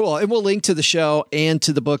 Yeah, cool. And we'll link to the show and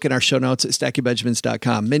to the book in our show notes at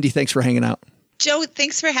stackingbenjamins.com. Mindy, thanks for hanging out. Joe,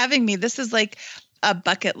 thanks for having me. This is like a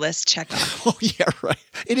bucket list checkoff. Oh, yeah, right.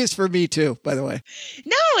 It is for me too, by the way.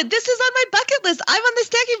 No, this is on my bucket list. I'm on the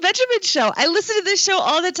Stacking Benjamin show. I listen to this show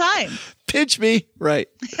all the time. Pinch me. Right.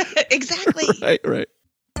 Exactly. Right.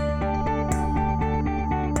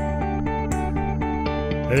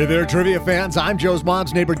 Hey there, trivia fans. I'm Joe's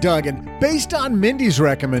mom's neighbor, Doug, and based on Mindy's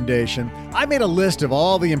recommendation, I made a list of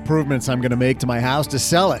all the improvements I'm going to make to my house to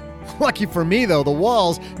sell it. Lucky for me, though, the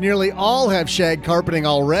walls nearly all have shag carpeting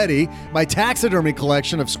already. My taxidermy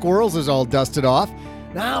collection of squirrels is all dusted off.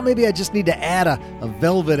 Now maybe I just need to add a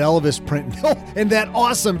velvet Elvis print. And that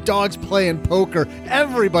awesome dogs playing poker.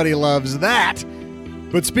 Everybody loves that.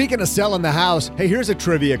 But speaking of selling the house, hey, here's a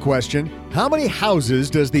trivia question. How many houses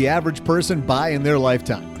does the average person buy in their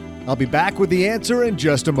lifetime? I'll be back with the answer in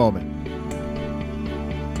just a moment.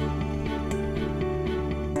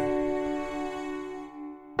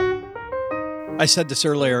 I said this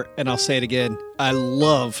earlier, and I'll say it again. I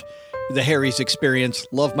love the Harry's experience,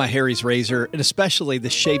 love my Harry's razor, and especially the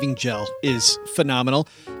shaving gel is phenomenal.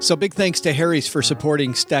 So big thanks to Harry's for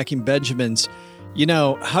supporting Stacking Benjamins.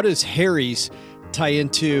 How does Harry's tie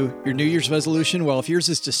into your New Year's resolution? Well, if yours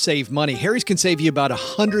is to save money, Harry's can save you about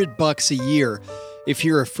 $100 a year if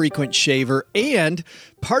you're a frequent shaver. And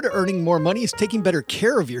part of earning more money is taking better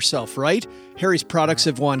care of yourself, right? Harry's products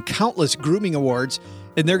have won countless grooming awards,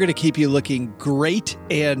 and they're going to keep you looking great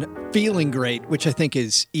and feeling great, which I think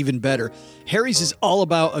is even better. Harry's is all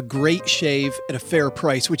about a great shave at a fair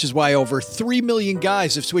price, which is why over 3 million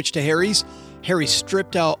guys have switched to Harry's. Harry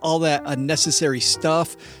stripped out all that unnecessary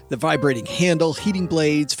stuff, the vibrating handle, heating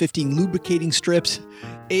blades, 15 lubricating strips,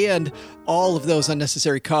 and all of those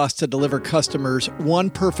unnecessary costs to deliver customers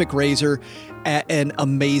one perfect razor at an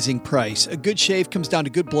amazing price. A good shave comes down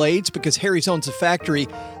to good blades because Harry's owns a factory.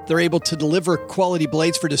 They're able to deliver quality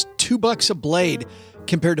blades for just $2 a blade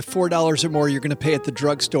compared to $4 or more you're going to pay at the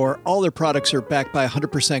drugstore. All their products are backed by a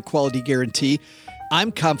 100% quality guarantee.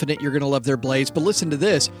 I'm confident you're going to love their blades, but listen to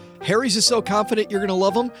this. Harry's is so confident you're going to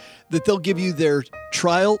love them that they'll give you their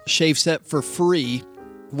trial shave set for free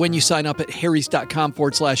when you sign up at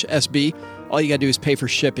harrys.com/SB. All you got to do is pay for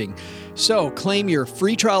shipping. So claim your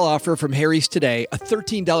free trial offer from Harry's today, a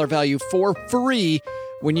 $13 value for free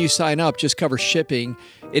when you sign up. Just cover shipping.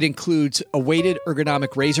 It includes a weighted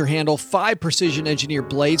ergonomic razor handle, 5 precision engineered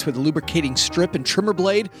blades with a lubricating strip and trimmer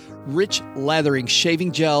blade, rich lathering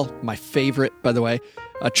shaving gel, my favorite, by the way,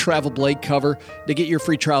 a travel blade cover. To get your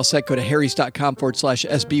free trial set, go to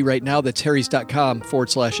harrys.com/SB right now. That's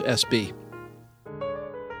harrys.com/SB.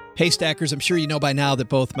 Hey, Stackers, I'm sure you know by now that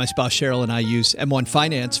both my spouse Cheryl and I use M1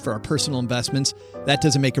 Finance for our personal investments. That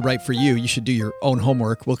doesn't make it right for you. You should do your own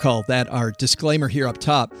homework. We'll call that our disclaimer here up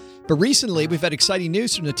top. But recently, we've had exciting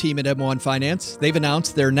news from the team at M1 Finance. They've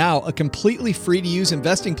announced they're now a completely free-to-use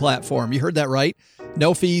investing platform. You heard that right.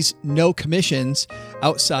 No fees, no commissions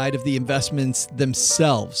outside of the investments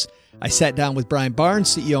themselves. I sat down with Brian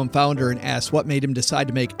Barnes, CEO and founder, and asked what made him decide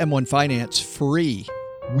to make M1 Finance free.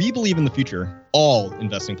 We believe in the future, all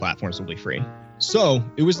investing platforms will be free. So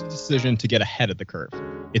it was a decision to get ahead of the curve.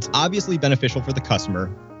 It's obviously beneficial for the customer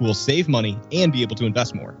who will save money and be able to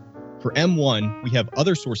invest more. For M1, we have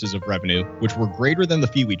other sources of revenue, which were greater than the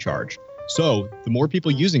fee we charge. So the more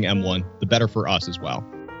people using M1, the better for us as well.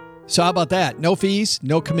 So how about that? No fees,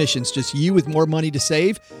 no commissions, just you with more money to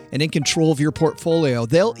save and in control of your portfolio.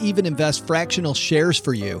 They'll even invest fractional shares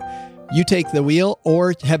for you. You take the wheel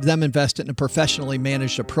or have them invest in a professionally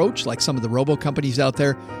managed approach like some of the robo companies out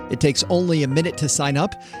there. It takes only a minute to sign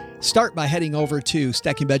up. Start by heading over to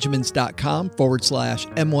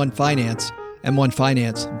stackingbenjamins.com/M1 Finance. M1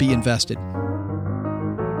 Finance, be invested.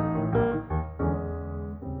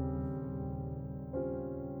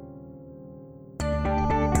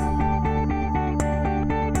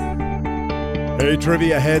 Hey,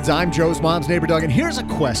 trivia heads, I'm Joe's mom's neighbor, Doug, and here's a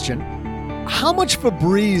question. How much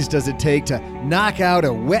Febreze does it take to knock out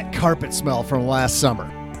a wet carpet smell from last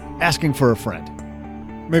summer? Asking for a friend.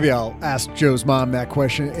 Maybe I'll ask Joe's mom that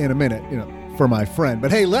question in a minute, for my friend.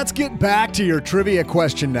 But hey, let's get back to your trivia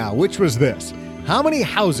question now, which was this. How many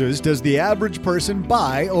houses does the average person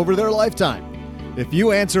buy over their lifetime? If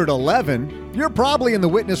you answered 11, you're probably in the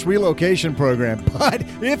witness relocation program. But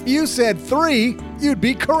if you said 3, you'd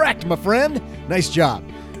be correct, my friend. Nice job.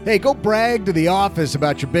 Hey, go brag to the office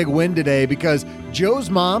about your big win today because Joe's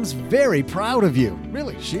mom's very proud of you.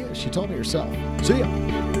 Really, she is. She told me herself. See ya.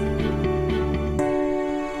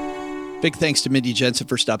 Big thanks to Mindy Jensen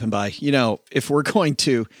for stopping by. If we're going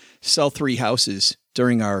to sell 3 houses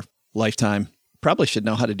during our lifetime, probably should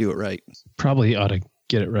know how to do it right. Probably ought to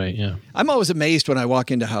get it right, yeah. I'm always amazed when I walk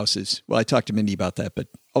into houses. Well, I talked to Mindy about that, but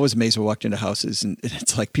always amazed when I walked into houses and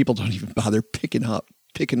it's like people don't even bother picking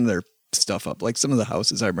their stuff up. Like some of the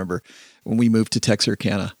houses I remember when we moved to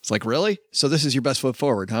Texarkana. It's like, really? So this is your best foot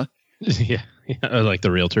forward, huh? Yeah. Like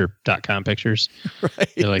the realtor.com pictures. Right.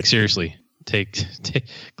 They're like, seriously,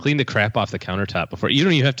 clean the crap off the countertop before. You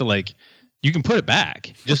don't even have to you can put it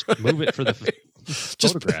back. Just move it for the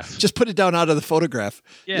photograph. Just put it down out of the photograph.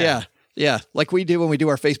 Yeah. Yeah. Like we do when we do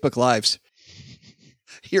our Facebook Lives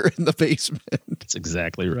here in the basement. That's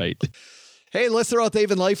exactly right. Hey, let's throw out the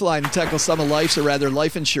Haven Lifeline and tackle some of life's, or rather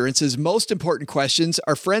life insurance's most important questions.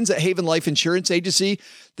 Our friends at Haven Life Insurance Agency,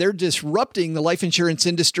 they're disrupting the life insurance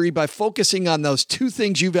industry by focusing on those 2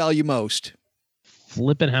 things you value most.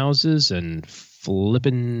 Flipping houses and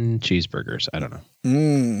flipping cheeseburgers. I don't know.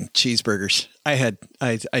 Cheeseburgers. I had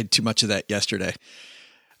too much of that yesterday.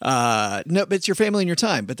 No, but it's your family and your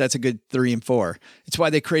time, but that's a good 3 and 4. It's why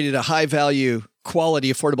they created a high value,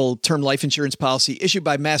 quality, affordable term life insurance policy issued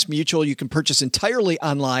by Mass Mutual. You can purchase entirely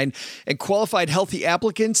online, and qualified healthy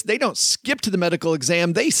applicants, they don't skip to the medical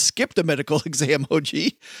exam. They skip the medical exam,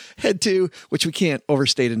 OG. Which we can't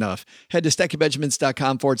overstate enough. Head to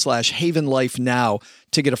stackingbenjamins.com/Haven Life now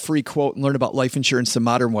to get a free quote and learn about life insurance the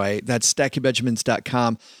modern way. That's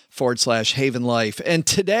stackingbenjamins.com/Haven Life. And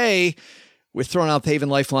today We're throwing out the Haven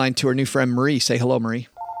Lifeline to our new friend Marie. Say hello, Marie.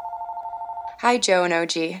 Hi, Joe and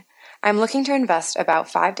OG. I'm looking to invest about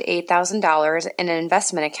 $5,000 to $8,000 in an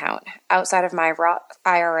investment account outside of my Roth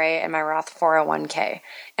IRA and my Roth 401k,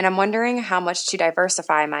 and I'm wondering how much to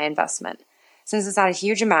diversify my investment. Since it's not a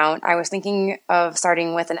huge amount, I was thinking of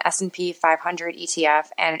starting with an S&P 500 ETF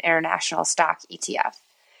and an international stock ETF.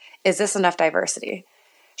 Is this enough diversity?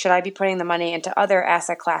 Should I be putting the money into other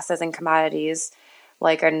asset classes and commodities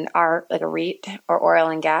like a REIT or oil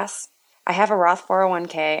and gas? I have a Roth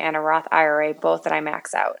 401k and a Roth IRA, both that I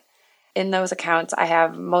max out. In those accounts, I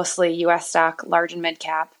have mostly U.S. stock, large and mid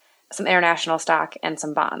cap, some international stock, and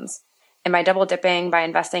some bonds. Am I double dipping by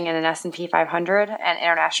investing in an S&P 500 and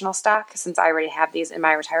international stock since I already have these in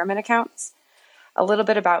my retirement accounts? A little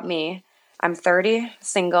bit about me. I'm 30,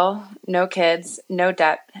 single, no kids, no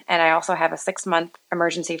debt, and I also have a 6-month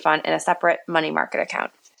emergency fund in a separate money market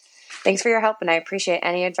account. Thanks for your help, and I appreciate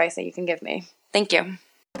any advice that you can give me. Thank you.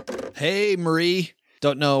 Hey, Marie.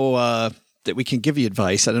 Don't know that we can give you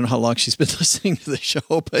advice. I don't know how long she's been listening to the show,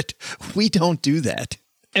 but we don't do that.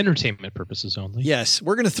 Entertainment purposes only. Yes.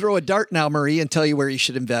 We're going to throw a dart now, Marie, and tell you where you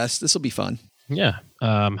should invest. This will be fun. Yeah.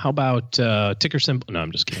 How about ticker symbol? No,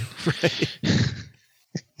 I'm just kidding. Right.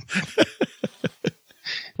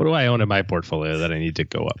 What do I own in my portfolio that I need to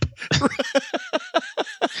go up?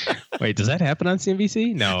 Wait, does that happen on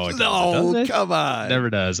CNBC? No, it doesn't. Does it? Come on. Never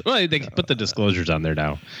does. Well, they put the disclosures on there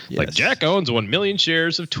now. Yes. Like, Jack owns 1 million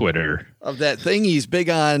shares of Twitter. Of that thing he's big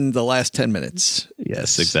on the last 10 minutes.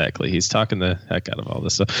 Yes, exactly. He's talking the heck out of all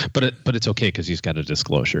this stuff. But it's okay because he's got a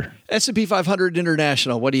disclosure. S&P 500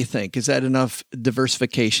 International, what do you think? Is that enough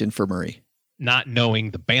diversification for Marie? Not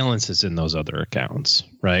knowing the balances in those other accounts,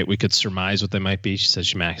 right? We could surmise what they might be. She says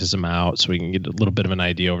she maxes them out so we can get a little bit of an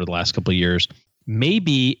idea over the last couple of years.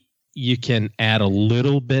 Maybe you can add a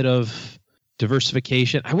little bit of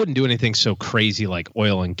diversification. I wouldn't do anything so crazy like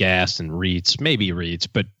oil and gas and REITs, maybe REITs,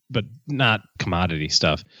 but not commodity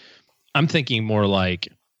stuff. I'm thinking more like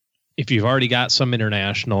if you've already got some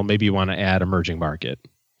international, maybe you want to add emerging market.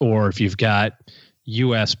 Or if you've got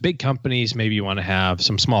U.S. big companies, maybe you want to have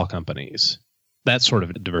some small companies. That sort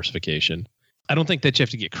of diversification. I don't think that you have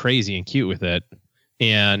to get crazy and cute with it.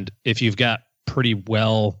 And if you've got pretty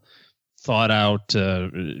well thought out,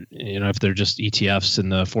 if they're just ETFs in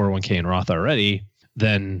the 401k and Roth already,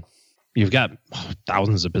 then you've got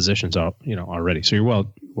thousands of positions out, already. So you're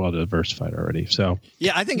well diversified already. So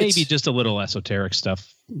yeah, I think maybe just a little esoteric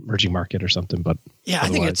stuff, emerging market or something. But yeah, I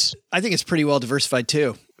think it's pretty well diversified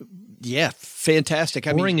too. Yeah, fantastic.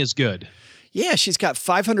 Boring is good. Yeah, she's got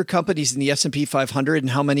 500 companies in the S&P 500, and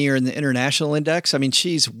how many are in the international index? I mean,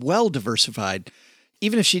 she's well diversified.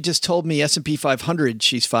 Even if she just told me S&P 500,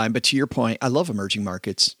 she's fine. But to your point, I love emerging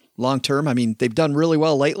markets long term. I mean, they've done really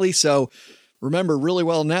well lately. So remember, really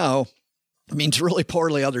well now means really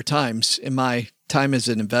poorly other times. In my time as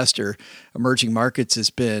an investor, emerging markets has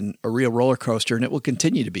been a real roller coaster, and it will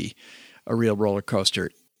continue to be a real roller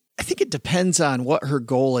coaster. I think it depends on what her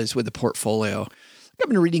goal is with the portfolio. I've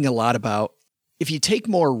been reading a lot about if you take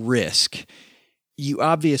more risk, you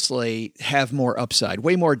obviously have more upside,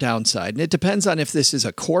 way more downside. And it depends on if this is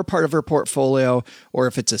a core part of her portfolio or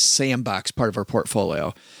if it's a sandbox part of her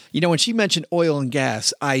portfolio. When she mentioned oil and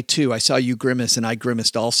gas, I saw you grimace and I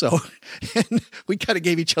grimaced also. And we kind of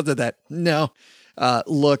gave each other that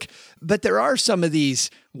look. But there are some of these,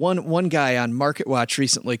 one guy on MarketWatch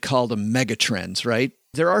recently called them mega trends, right?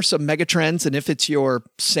 There are some mega trends, and if it's your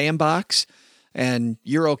sandbox and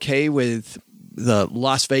you're okay with the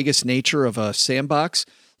Las Vegas nature of a sandbox,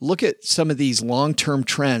 look at some of these long-term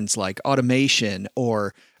trends like automation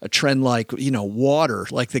or a trend like, water,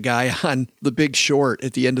 like the guy on The Big Short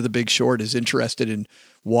at the end of The Big Short is interested in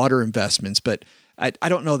water investments. But I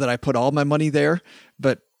don't know that I put all my money there,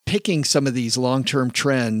 but picking some of these long-term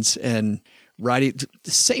trends and riding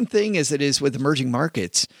the same thing as it is with emerging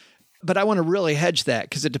markets. But I want to really hedge that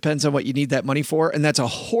because it depends on what you need that money for. And that's a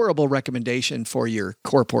horrible recommendation for your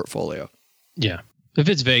core portfolio. Yeah. If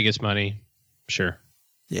it's Vegas money, sure.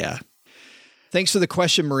 Yeah. Thanks for the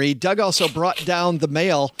question, Marie. Doug also brought down the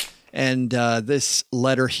mail, and this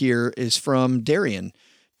letter here is from Darian.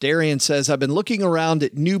 Darian says, I've been looking around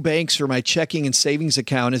at new banks for my checking and savings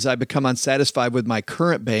account as I become unsatisfied with my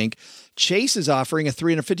current bank. Chase is offering a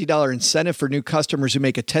 $350 incentive for new customers who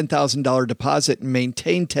make a $10,000 deposit and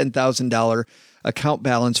maintain $10,000 account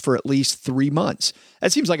balance for at least 3 months.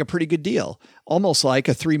 That seems like a pretty good deal, almost like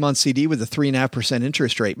a 3-month CD with a 3.5%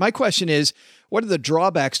 interest rate. My question is, what are the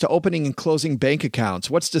drawbacks to opening and closing bank accounts?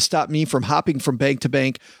 What's to stop me from hopping from bank to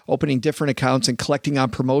bank, opening different accounts and collecting on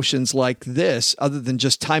promotions like this other than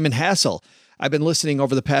just time and hassle? I've been listening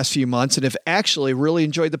over the past few months and have actually really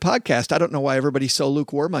enjoyed the podcast. I don't know why everybody's so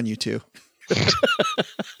lukewarm on you two.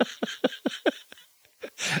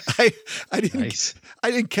 I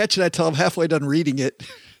didn't catch it until I'm halfway done reading it.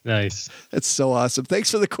 Nice. That's so awesome.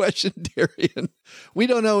 Thanks for the question, Darian. We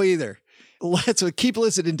don't know either. Let's keep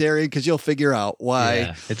listening, Darian, because you'll figure out why.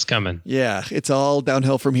 Yeah, it's coming. Yeah, it's all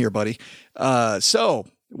downhill from here, buddy. So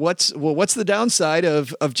what's the downside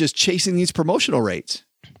of just chasing these promotional rates?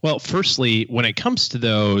 Well, firstly, when it comes to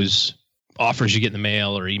those offers you get in the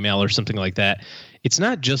mail or email or something like that, it's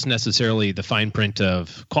not just necessarily the fine print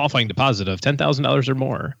of qualifying deposit of $10,000 or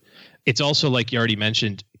more. It's also, like you already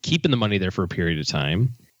mentioned, keeping the money there for a period of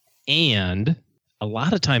time. And a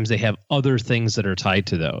lot of times they have other things that are tied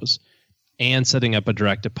to those, and setting up a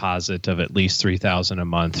direct deposit of at least $3,000 a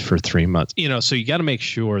month for 3 months. So you got to make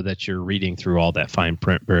sure that you're reading through all that fine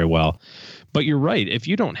print very well. But you're right. If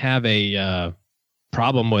you don't have a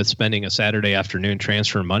problem with spending a Saturday afternoon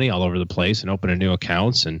transferring money all over the place and opening new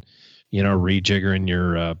accounts and, rejiggering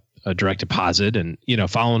your a direct deposit and,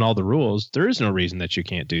 following all the rules, there is no reason that you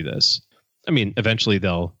can't do this. I mean, eventually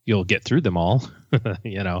you'll get through them all,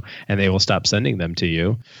 and they will stop sending them to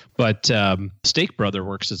you. But Stake Brother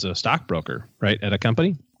works as a stockbroker, right, at a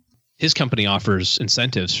company. His company offers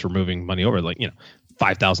incentives for moving money over, like,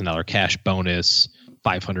 $5,000 cash bonus,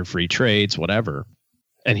 500 free trades, whatever.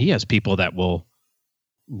 And he has people that will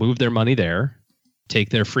move their money there, take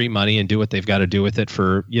their free money and do what they've got to do with it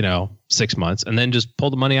for, 6 months, and then just pull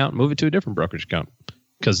the money out and move it to a different brokerage account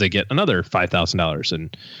because they get another $5,000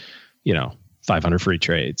 and, 500 free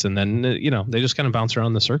trades. And then, they just kind of bounce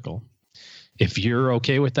around the circle. If you're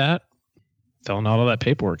okay with that, filling out all that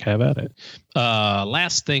paperwork, have at it.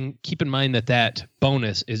 Last thing, keep in mind that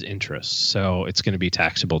bonus is interest. So it's going to be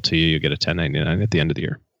taxable to you. You get a 1099 at the end of the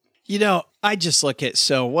year. I just look at,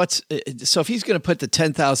 so if he's going to put the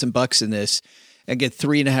 $10,000 in this and get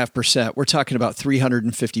 3.5%, we're talking about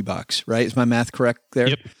 $350, right? Is my math correct there?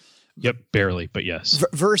 Yep, barely, but yes.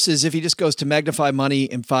 Versus if he just goes to Magnify Money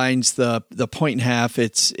and finds the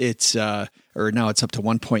 1.5, or now it's up to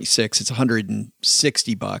 1.6. It's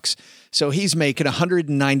 $160. So he's making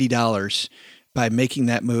 $190 by making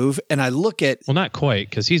that move. And I look at, well, not quite,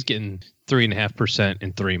 because he's getting 3.5%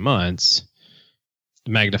 in 3 months.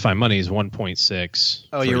 Magnify Money is 1.6.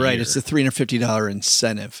 Oh, you're right. It's a $350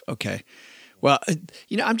 incentive. Okay. Well,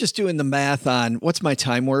 I'm just doing the math on what's my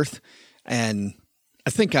time worth, and I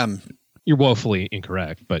think you're woefully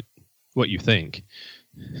incorrect, but what you think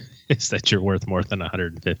is that you're worth more than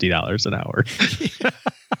 $150 an hour.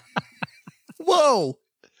 Whoa.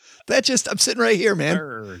 I'm sitting right here, man.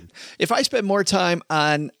 Burn. If I spend more time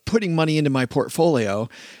on putting money into my portfolio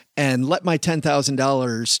and let my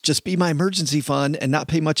 $10,000 just be my emergency fund and not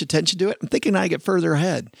pay much attention to it, I'm thinking I get further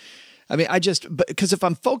ahead. I mean, because if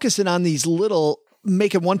I'm focusing on these little,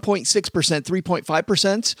 making 1.6%,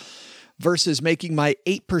 3.5%, versus making my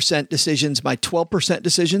 8% decisions, my 12%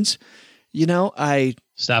 decisions, I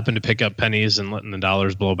stopping to pick up pennies and letting the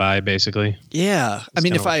dollars blow by, basically. Yeah. I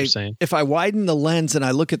mean, if I widen the lens and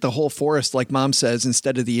I look at the whole forest, like Mom says,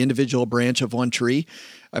 instead of the individual branch of one tree,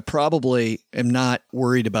 I probably am not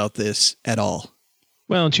worried about this at all.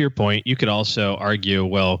 Well, and to your point, you could also argue,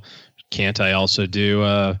 well, can't I also do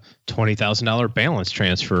a $20,000 balance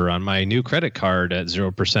transfer on my new credit card at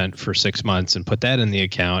 0% for 6 months and put that in the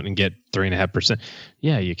account and get 3.5%?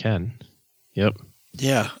 Yeah, you can. Yep.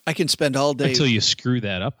 Yeah, I can spend all day until you screw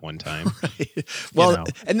that up one time. Right. Well,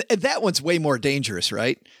 and that one's way more dangerous,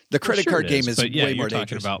 right? The credit card game is way more dangerous.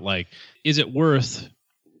 Talking about, like, is it worth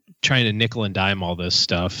trying to nickel and dime all this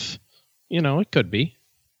stuff? It could be,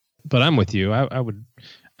 but I'm with you. I would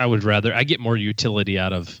rather, I get more utility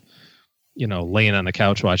out of, laying on the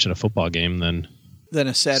couch watching a football game than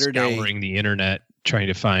a Saturday, scouring the internet trying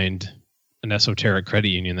to find an esoteric credit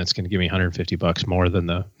union that's going to give me $150 more than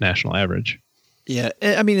the national average. Yeah.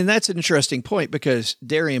 I mean, and that's an interesting point, because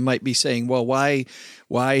Darian might be saying, well, why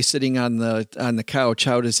sitting on the couch?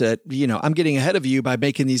 How does that, I'm getting ahead of you by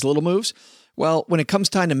making these little moves. Well, when it comes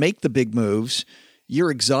time to make the big moves,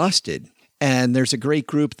 you're exhausted. And there's a great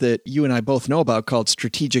group that you and I both know about called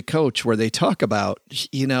Strategic Coach, where they talk about,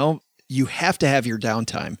 you have to have your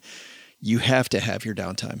downtime.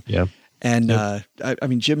 Yeah. And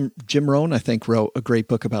Jim Rohn, I think, wrote a great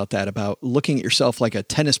book about that, about looking at yourself like a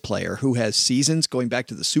tennis player who has seasons. Going back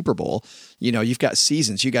to the Super Bowl, you've got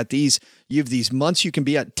seasons. You have these months you can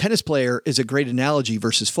be at. Tennis player is a great analogy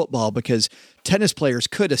versus football, because tennis players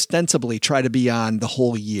could ostensibly try to be on the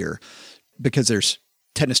whole year because there's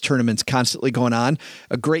tennis tournaments constantly going on.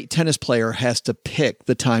 A great tennis player has to pick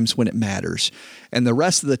the times when it matters. And the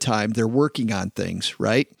rest of the time they're working on things,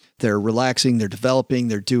 right? they're relaxing, they're developing,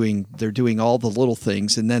 they're doing all the little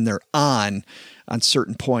things, and then they're on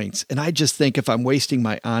certain points. And I just think if I'm wasting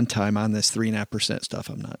my on time on this 3.5% stuff,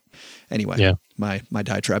 I'm not. Anyway, my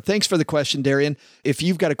diatribe. Thanks for the question, Darian. If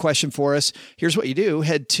you've got a question for us, here's what you do.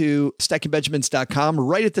 Head to stackingbenjamins.com.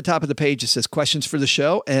 Right at the top of the page, it says questions for the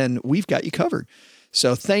show, and we've got you covered.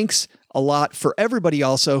 So thanks a lot for everybody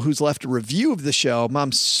also who's left a review of the show.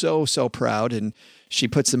 Mom's so proud, and she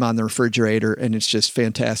puts them on the refrigerator, and it's just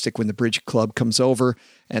fantastic when the Bridge Club comes over,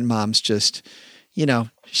 and Mom's just,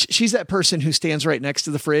 she's that person who stands right next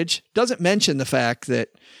to the fridge, doesn't mention the fact that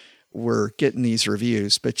we're getting these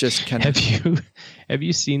reviews, but just kind of. Have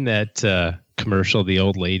you seen that commercial, the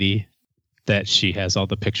old lady that she has all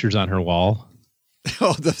the pictures on her wall?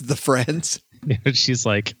 Oh, the friends. She's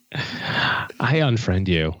like, I unfriend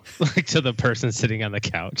you, like to the person sitting on the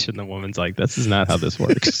couch, and the woman's like, this is not how this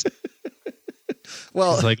works.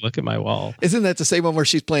 Well, it's like, look at my wall. Isn't that the same one where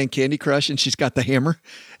she's playing Candy Crush and she's got the hammer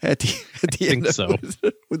at the end so.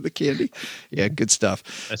 with the candy? Yeah, good stuff.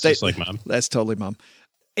 That's just like Mom. That's totally Mom.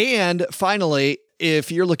 And finally,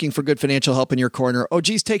 if you're looking for good financial help in your corner,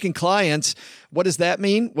 OG's taking clients. What does that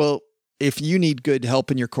mean? Well, if you need good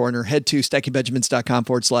help in your corner, head to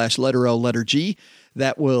stackingbenjamins.com/letter-O-letter-G.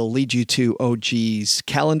 That will lead you to OG's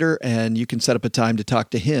calendar, and you can set up a time to talk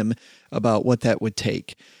to him about what that would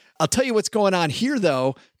take. I'll tell you what's going on here,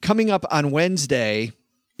 though. Coming up on Wednesday,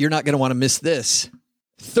 you're not going to want to miss this.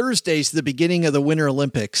 Thursday's the beginning of the Winter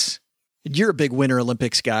Olympics. You're a big Winter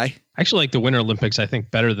Olympics guy. I actually like the Winter Olympics, I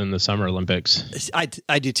think, better than the Summer Olympics. I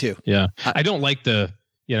do too. Yeah. I don't like I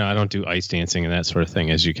don't do ice dancing and that sort of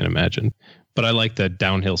thing, as you can imagine. But I like the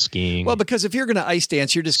downhill skiing. Well, because if you're going to ice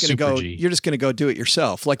dance, you're just going to go. You're just going to go do it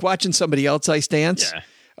yourself. Like watching somebody else ice dance. Yeah.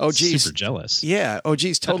 Oh, geez. Super jealous. Yeah. Oh,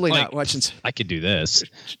 geez. Totally not watching. I could do this.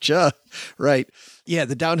 Right. Yeah.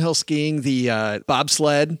 The downhill skiing, the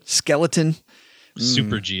bobsled, skeleton.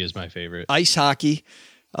 Super G is my favorite. Ice hockey.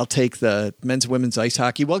 I'll take the men's and women's ice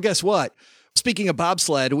hockey. Well, guess what? Speaking of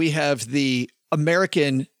bobsled, we have the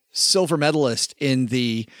American silver medalist in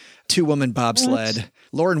the 2-woman bobsled. What?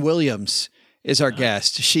 Lauren Williams is our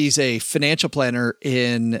guest. She's a financial planner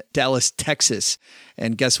in Dallas, Texas.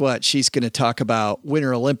 And guess what? She's going to talk about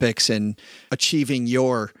Winter Olympics and achieving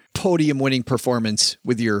your podium-winning performance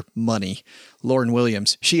with your money. Lauren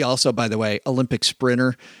Williams. She also, by the way, Olympic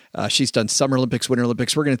sprinter. She's done Summer Olympics, Winter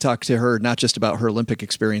Olympics. We're going to talk to her not just about her Olympic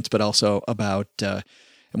experience, but also about and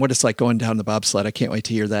what it's like going down the bobsled. I can't wait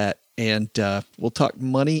to hear that. And we'll talk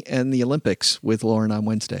money and the Olympics with Lauren on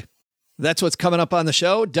Wednesday. That's what's coming up on the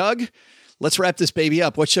show. Doug, let's wrap this baby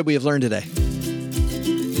up. What should we have learned today?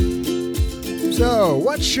 So,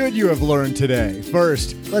 what should you have learned today?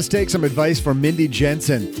 First, let's take some advice from Mindy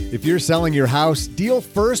Jensen. If you're selling your house, deal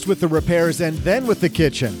first with the repairs and then with the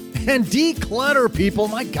kitchen. And declutter, people.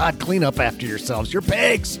 My God, clean up after yourselves. You're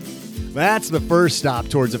pigs. That's the first stop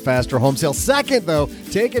towards a faster home sale. Second, though,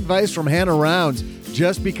 take advice from Hannah Rounds.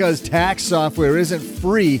 Just because tax software isn't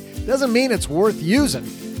free doesn't mean it's worth using.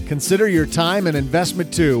 Consider your time and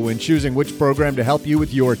investment, too, when choosing which program to help you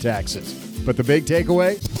with your taxes. But the big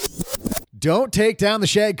takeaway? Don't take down the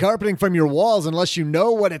shag carpeting from your walls unless you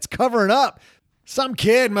know what it's covering up. Some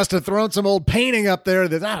kid must have thrown some old painting up there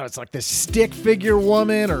that, I don't know, it's like this stick figure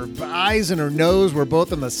woman. Her eyes and her nose were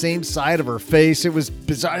both on the same side of her face. It was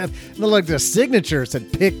bizarre. It looked like the signature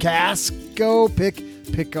said Picasso,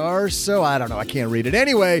 Picarso. I don't know. I can't read it.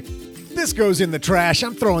 Anyway, this goes in the trash.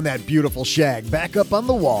 I'm throwing that beautiful shag back up on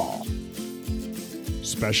the wall.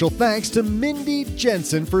 Special thanks to Mindy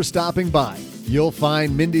Jensen for stopping by. You'll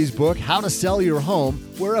find Mindy's book, How to Sell Your Home,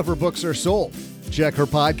 wherever books are sold. Check her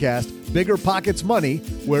podcast, Bigger Pockets Money,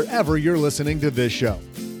 wherever you're listening to this show.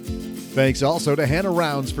 Thanks also to Hannah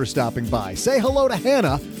Rounds for stopping by. Say hello to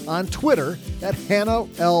Hannah on Twitter at Hannah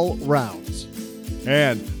L. Rounds.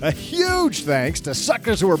 And a huge thanks to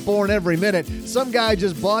suckers who are born every minute. Some guy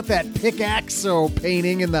just bought that Picasso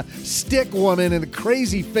painting and the stick woman and the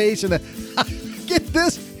crazy face and the... Get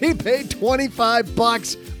this, he paid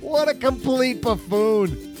 $25. What a complete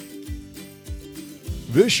buffoon.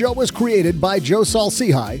 This show was created by Joe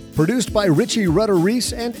Saul-Sehy, produced by Richie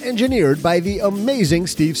Rutter-Reese, and engineered by the amazing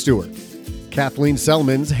Steve Stewart. Kathleen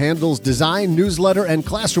Selmans handles design, newsletter, and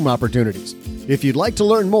classroom opportunities. If you'd like to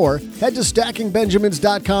learn more, head to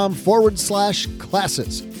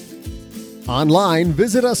stackingbenjamins.com/classes. Online,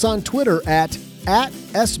 visit us on Twitter at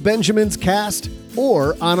 @SBenjaminsCast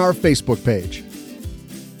or on our Facebook page.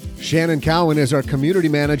 Shannon Cowan is our community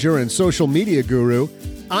manager and social media guru.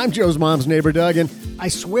 I'm Joe's mom's neighbor, Doug, and I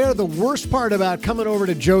swear the worst part about coming over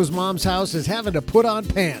to Joe's mom's house is having to put on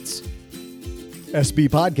pants. SB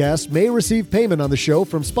Podcasts may receive payment on the show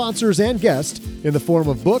from sponsors and guests in the form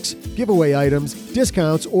of books, giveaway items,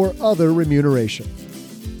 discounts, or other remuneration.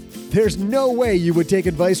 There's no way you would take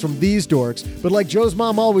advice from these dorks, but like Joe's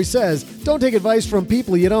mom always says, don't take advice from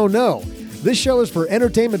people you don't know. This show is for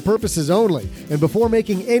entertainment purposes only, and before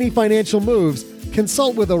making any financial moves,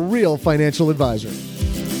 consult with a real financial advisor.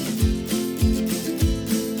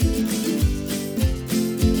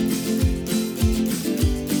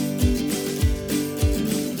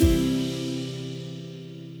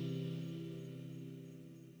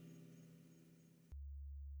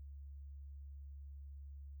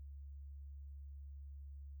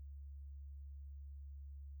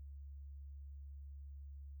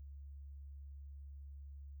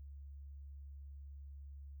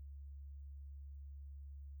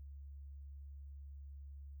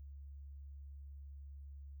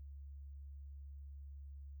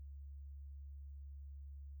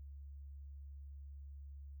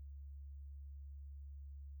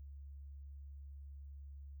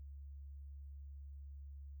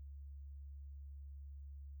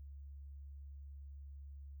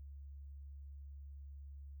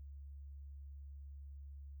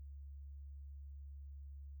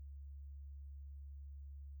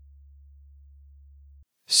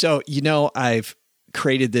 So, I've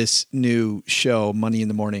created this new show, Money in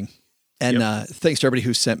the Morning. And thanks to everybody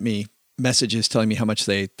who sent me messages telling me how much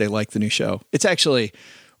they like the new show. It's actually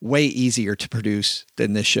way easier to produce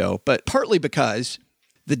than this show, but partly because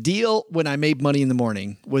the deal when I made Money in the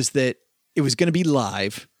Morning was that it was going to be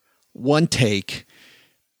live, one take,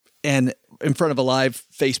 and in front of a live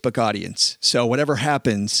Facebook audience. So whatever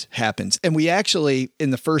happens, happens. And we actually, in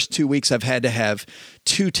the first 2 weeks, I've had to have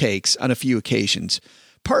 2 takes on a few occasions.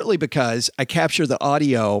 Partly because I capture the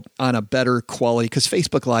audio on a better quality, because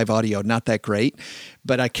Facebook Live audio, not that great,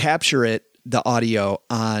 but I capture the audio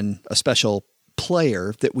on a special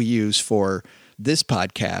player that we use for this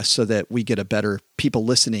podcast so that we get a better, people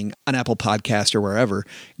listening on Apple Podcast or wherever,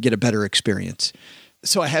 get a better experience.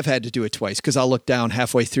 So I have had to do it twice because I'll look down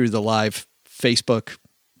halfway through the live Facebook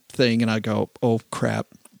thing and I go, oh crap,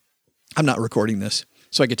 I'm not recording this.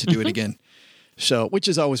 So I get to do it again. So, which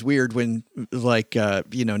is always weird when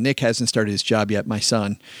Nick hasn't started his job yet, my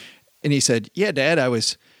son. And he said, yeah, Dad, I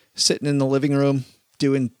was sitting in the living room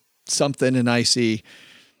doing something and I see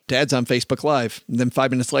Dad's on Facebook Live. And then 5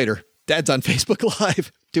 minutes later, Dad's on Facebook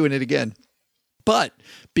Live doing it again. But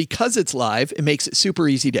because it's live, it makes it super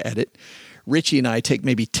easy to edit. Richie and I take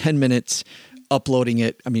maybe 10 minutes uploading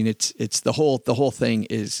it. I mean, it's the whole thing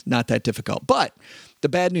is not that difficult. But the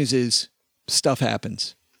bad news is stuff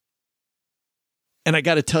happens. And I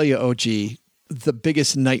got to tell you, OG, the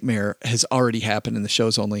biggest nightmare has already happened and the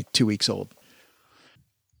show's only 2 weeks old.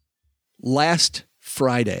 Last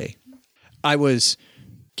Friday, I was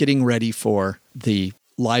getting ready for the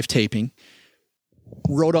live taping,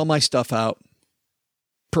 wrote all my stuff out,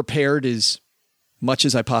 prepared as much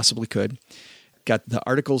as I possibly could, got the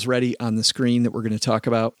articles ready on the screen that we're going to talk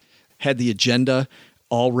about, had the agenda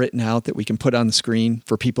all written out that we can put on the screen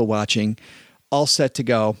for people watching, all set to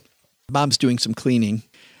go. Mom's doing some cleaning.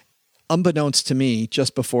 Unbeknownst to me,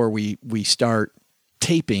 just before we start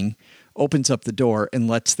taping, opens up the door and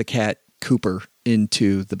lets the cat Cooper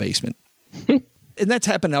into the basement. And that's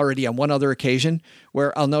happened already on one other occasion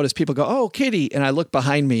where I'll notice people go, oh, kitty. And I look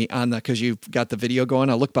behind me because you've got the video going.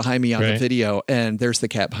 I look behind me on the video and there's the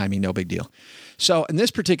cat behind me. No big deal. So in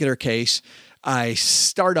this particular case, I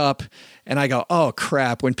start up and I go, oh,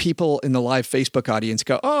 crap. When people in the live Facebook audience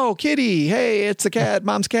go, oh, kitty, hey, it's the cat,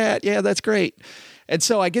 Mom's cat. Yeah, that's great. And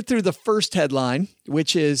so I get through the first headline,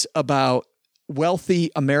 which is about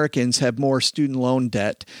wealthy Americans have more student loan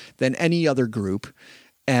debt than any other group.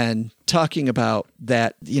 And talking about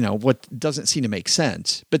that, what doesn't seem to make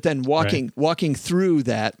sense. But then walking through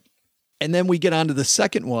that, and then we get on to the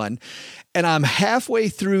second one. And I'm halfway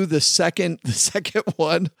through the second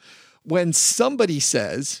one when somebody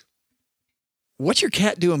says, what's your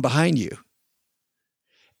cat doing behind you?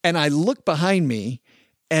 And I look behind me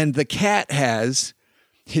and the cat has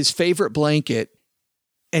his favorite blanket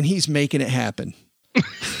and he's making it happen.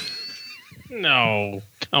 No,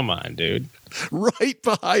 come on, dude. Right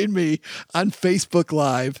behind me on Facebook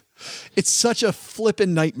Live. It's such a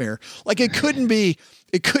flippin' nightmare. Like it couldn't be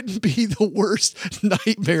the worst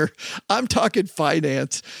nightmare. I'm talking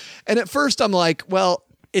finance. And at first I'm like, well,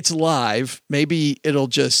 it's live. Maybe it'll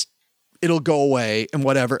go away and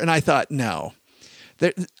whatever. And I thought, no,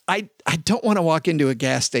 I don't want to walk into a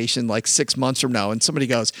gas station like 6 months from now and somebody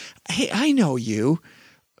goes, hey, I know you.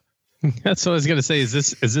 That's what I was going to say. Is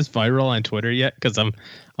this viral on Twitter yet? Because I'm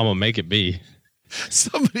going to make it be.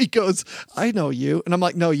 Somebody goes, I know you. And I'm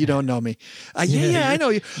like, no, you don't know me. Yeah, I know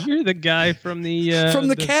you. You're the guy from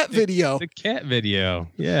the cat video. The cat video.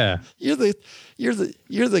 Yeah. You're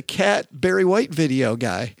the cat Barry White video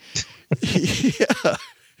guy. Yeah.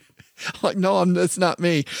 I'm like, no, that's not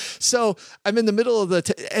me. So I'm in the middle of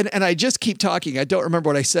and I just keep talking. I don't remember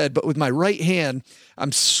what I said, but with my right hand,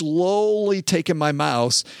 I'm slowly taking my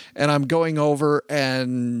mouse and I'm going over.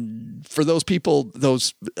 And for those people,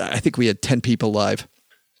 I think we had 10 people live.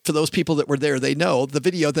 For those people that were there, they know the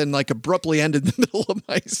video then like abruptly ended in the middle of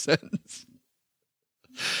my sentence.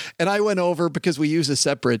 And I went over because we use a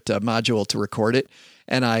separate module to record it.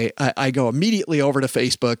 And I go immediately over to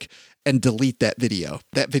Facebook and delete that video.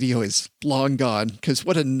 That video is long gone because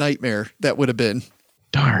what a nightmare that would have been.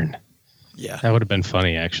 Darn. Yeah. That would have been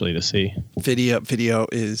funny actually to see. Video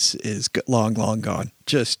is long gone.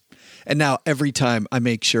 And now every time I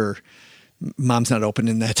make sure Mom's not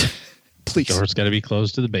opening that. Please. Door's got to be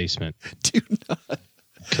closed to the basement. Do not.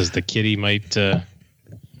 Because the kitty might...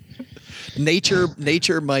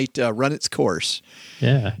 Nature might run its course.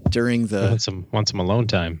 Yeah. During the want some alone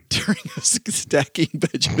time. During a stacking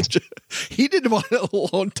Benjamin. He didn't want an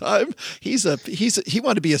alone time. He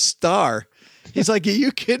wanted to be a star. He's like, are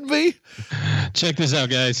you kidding me? Check this out,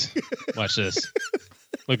 guys. Watch this.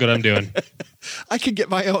 Look what I'm doing. I could get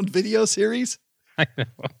my own video series. I know.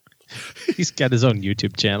 He's got his own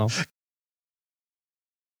YouTube channel.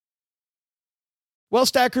 Well,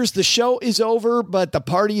 Stackers, the show is over, but the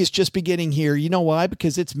party is just beginning here. You know why?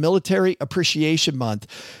 Because it's Military Appreciation Month,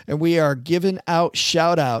 and we are giving out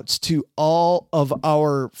shout-outs to all of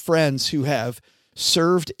our friends who have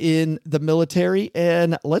served in the military.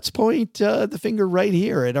 And let's point the finger right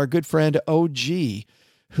here at our good friend OG,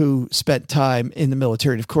 who spent time in the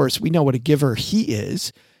military. And, of course, we know what a giver he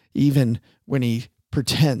is, even when he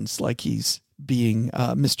pretends like he's being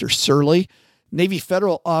Mr. Surly. Navy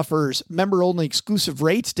Federal offers member-only exclusive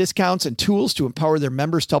rates, discounts, and tools to empower their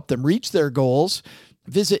members to help them reach their goals.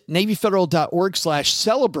 Visit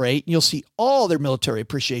NavyFederal.org/celebrate, and you'll see all their Military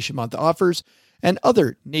Appreciation Month offers and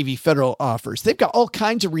other Navy Federal offers. They've got all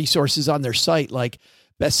kinds of resources on their site, like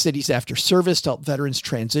best cities after service to help veterans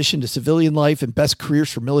transition to civilian life and best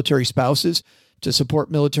careers for military spouses to support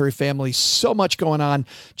military families. So much going on.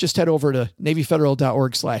 Just head over to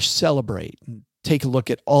NavyFederal.org/celebrate and take a look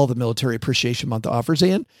at all the Military Appreciation Month offers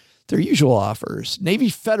and their usual offers. Navy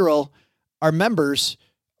Federal, our members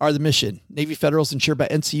are the mission. Navy Federal is insured by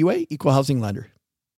NCUA, Equal Housing Lender.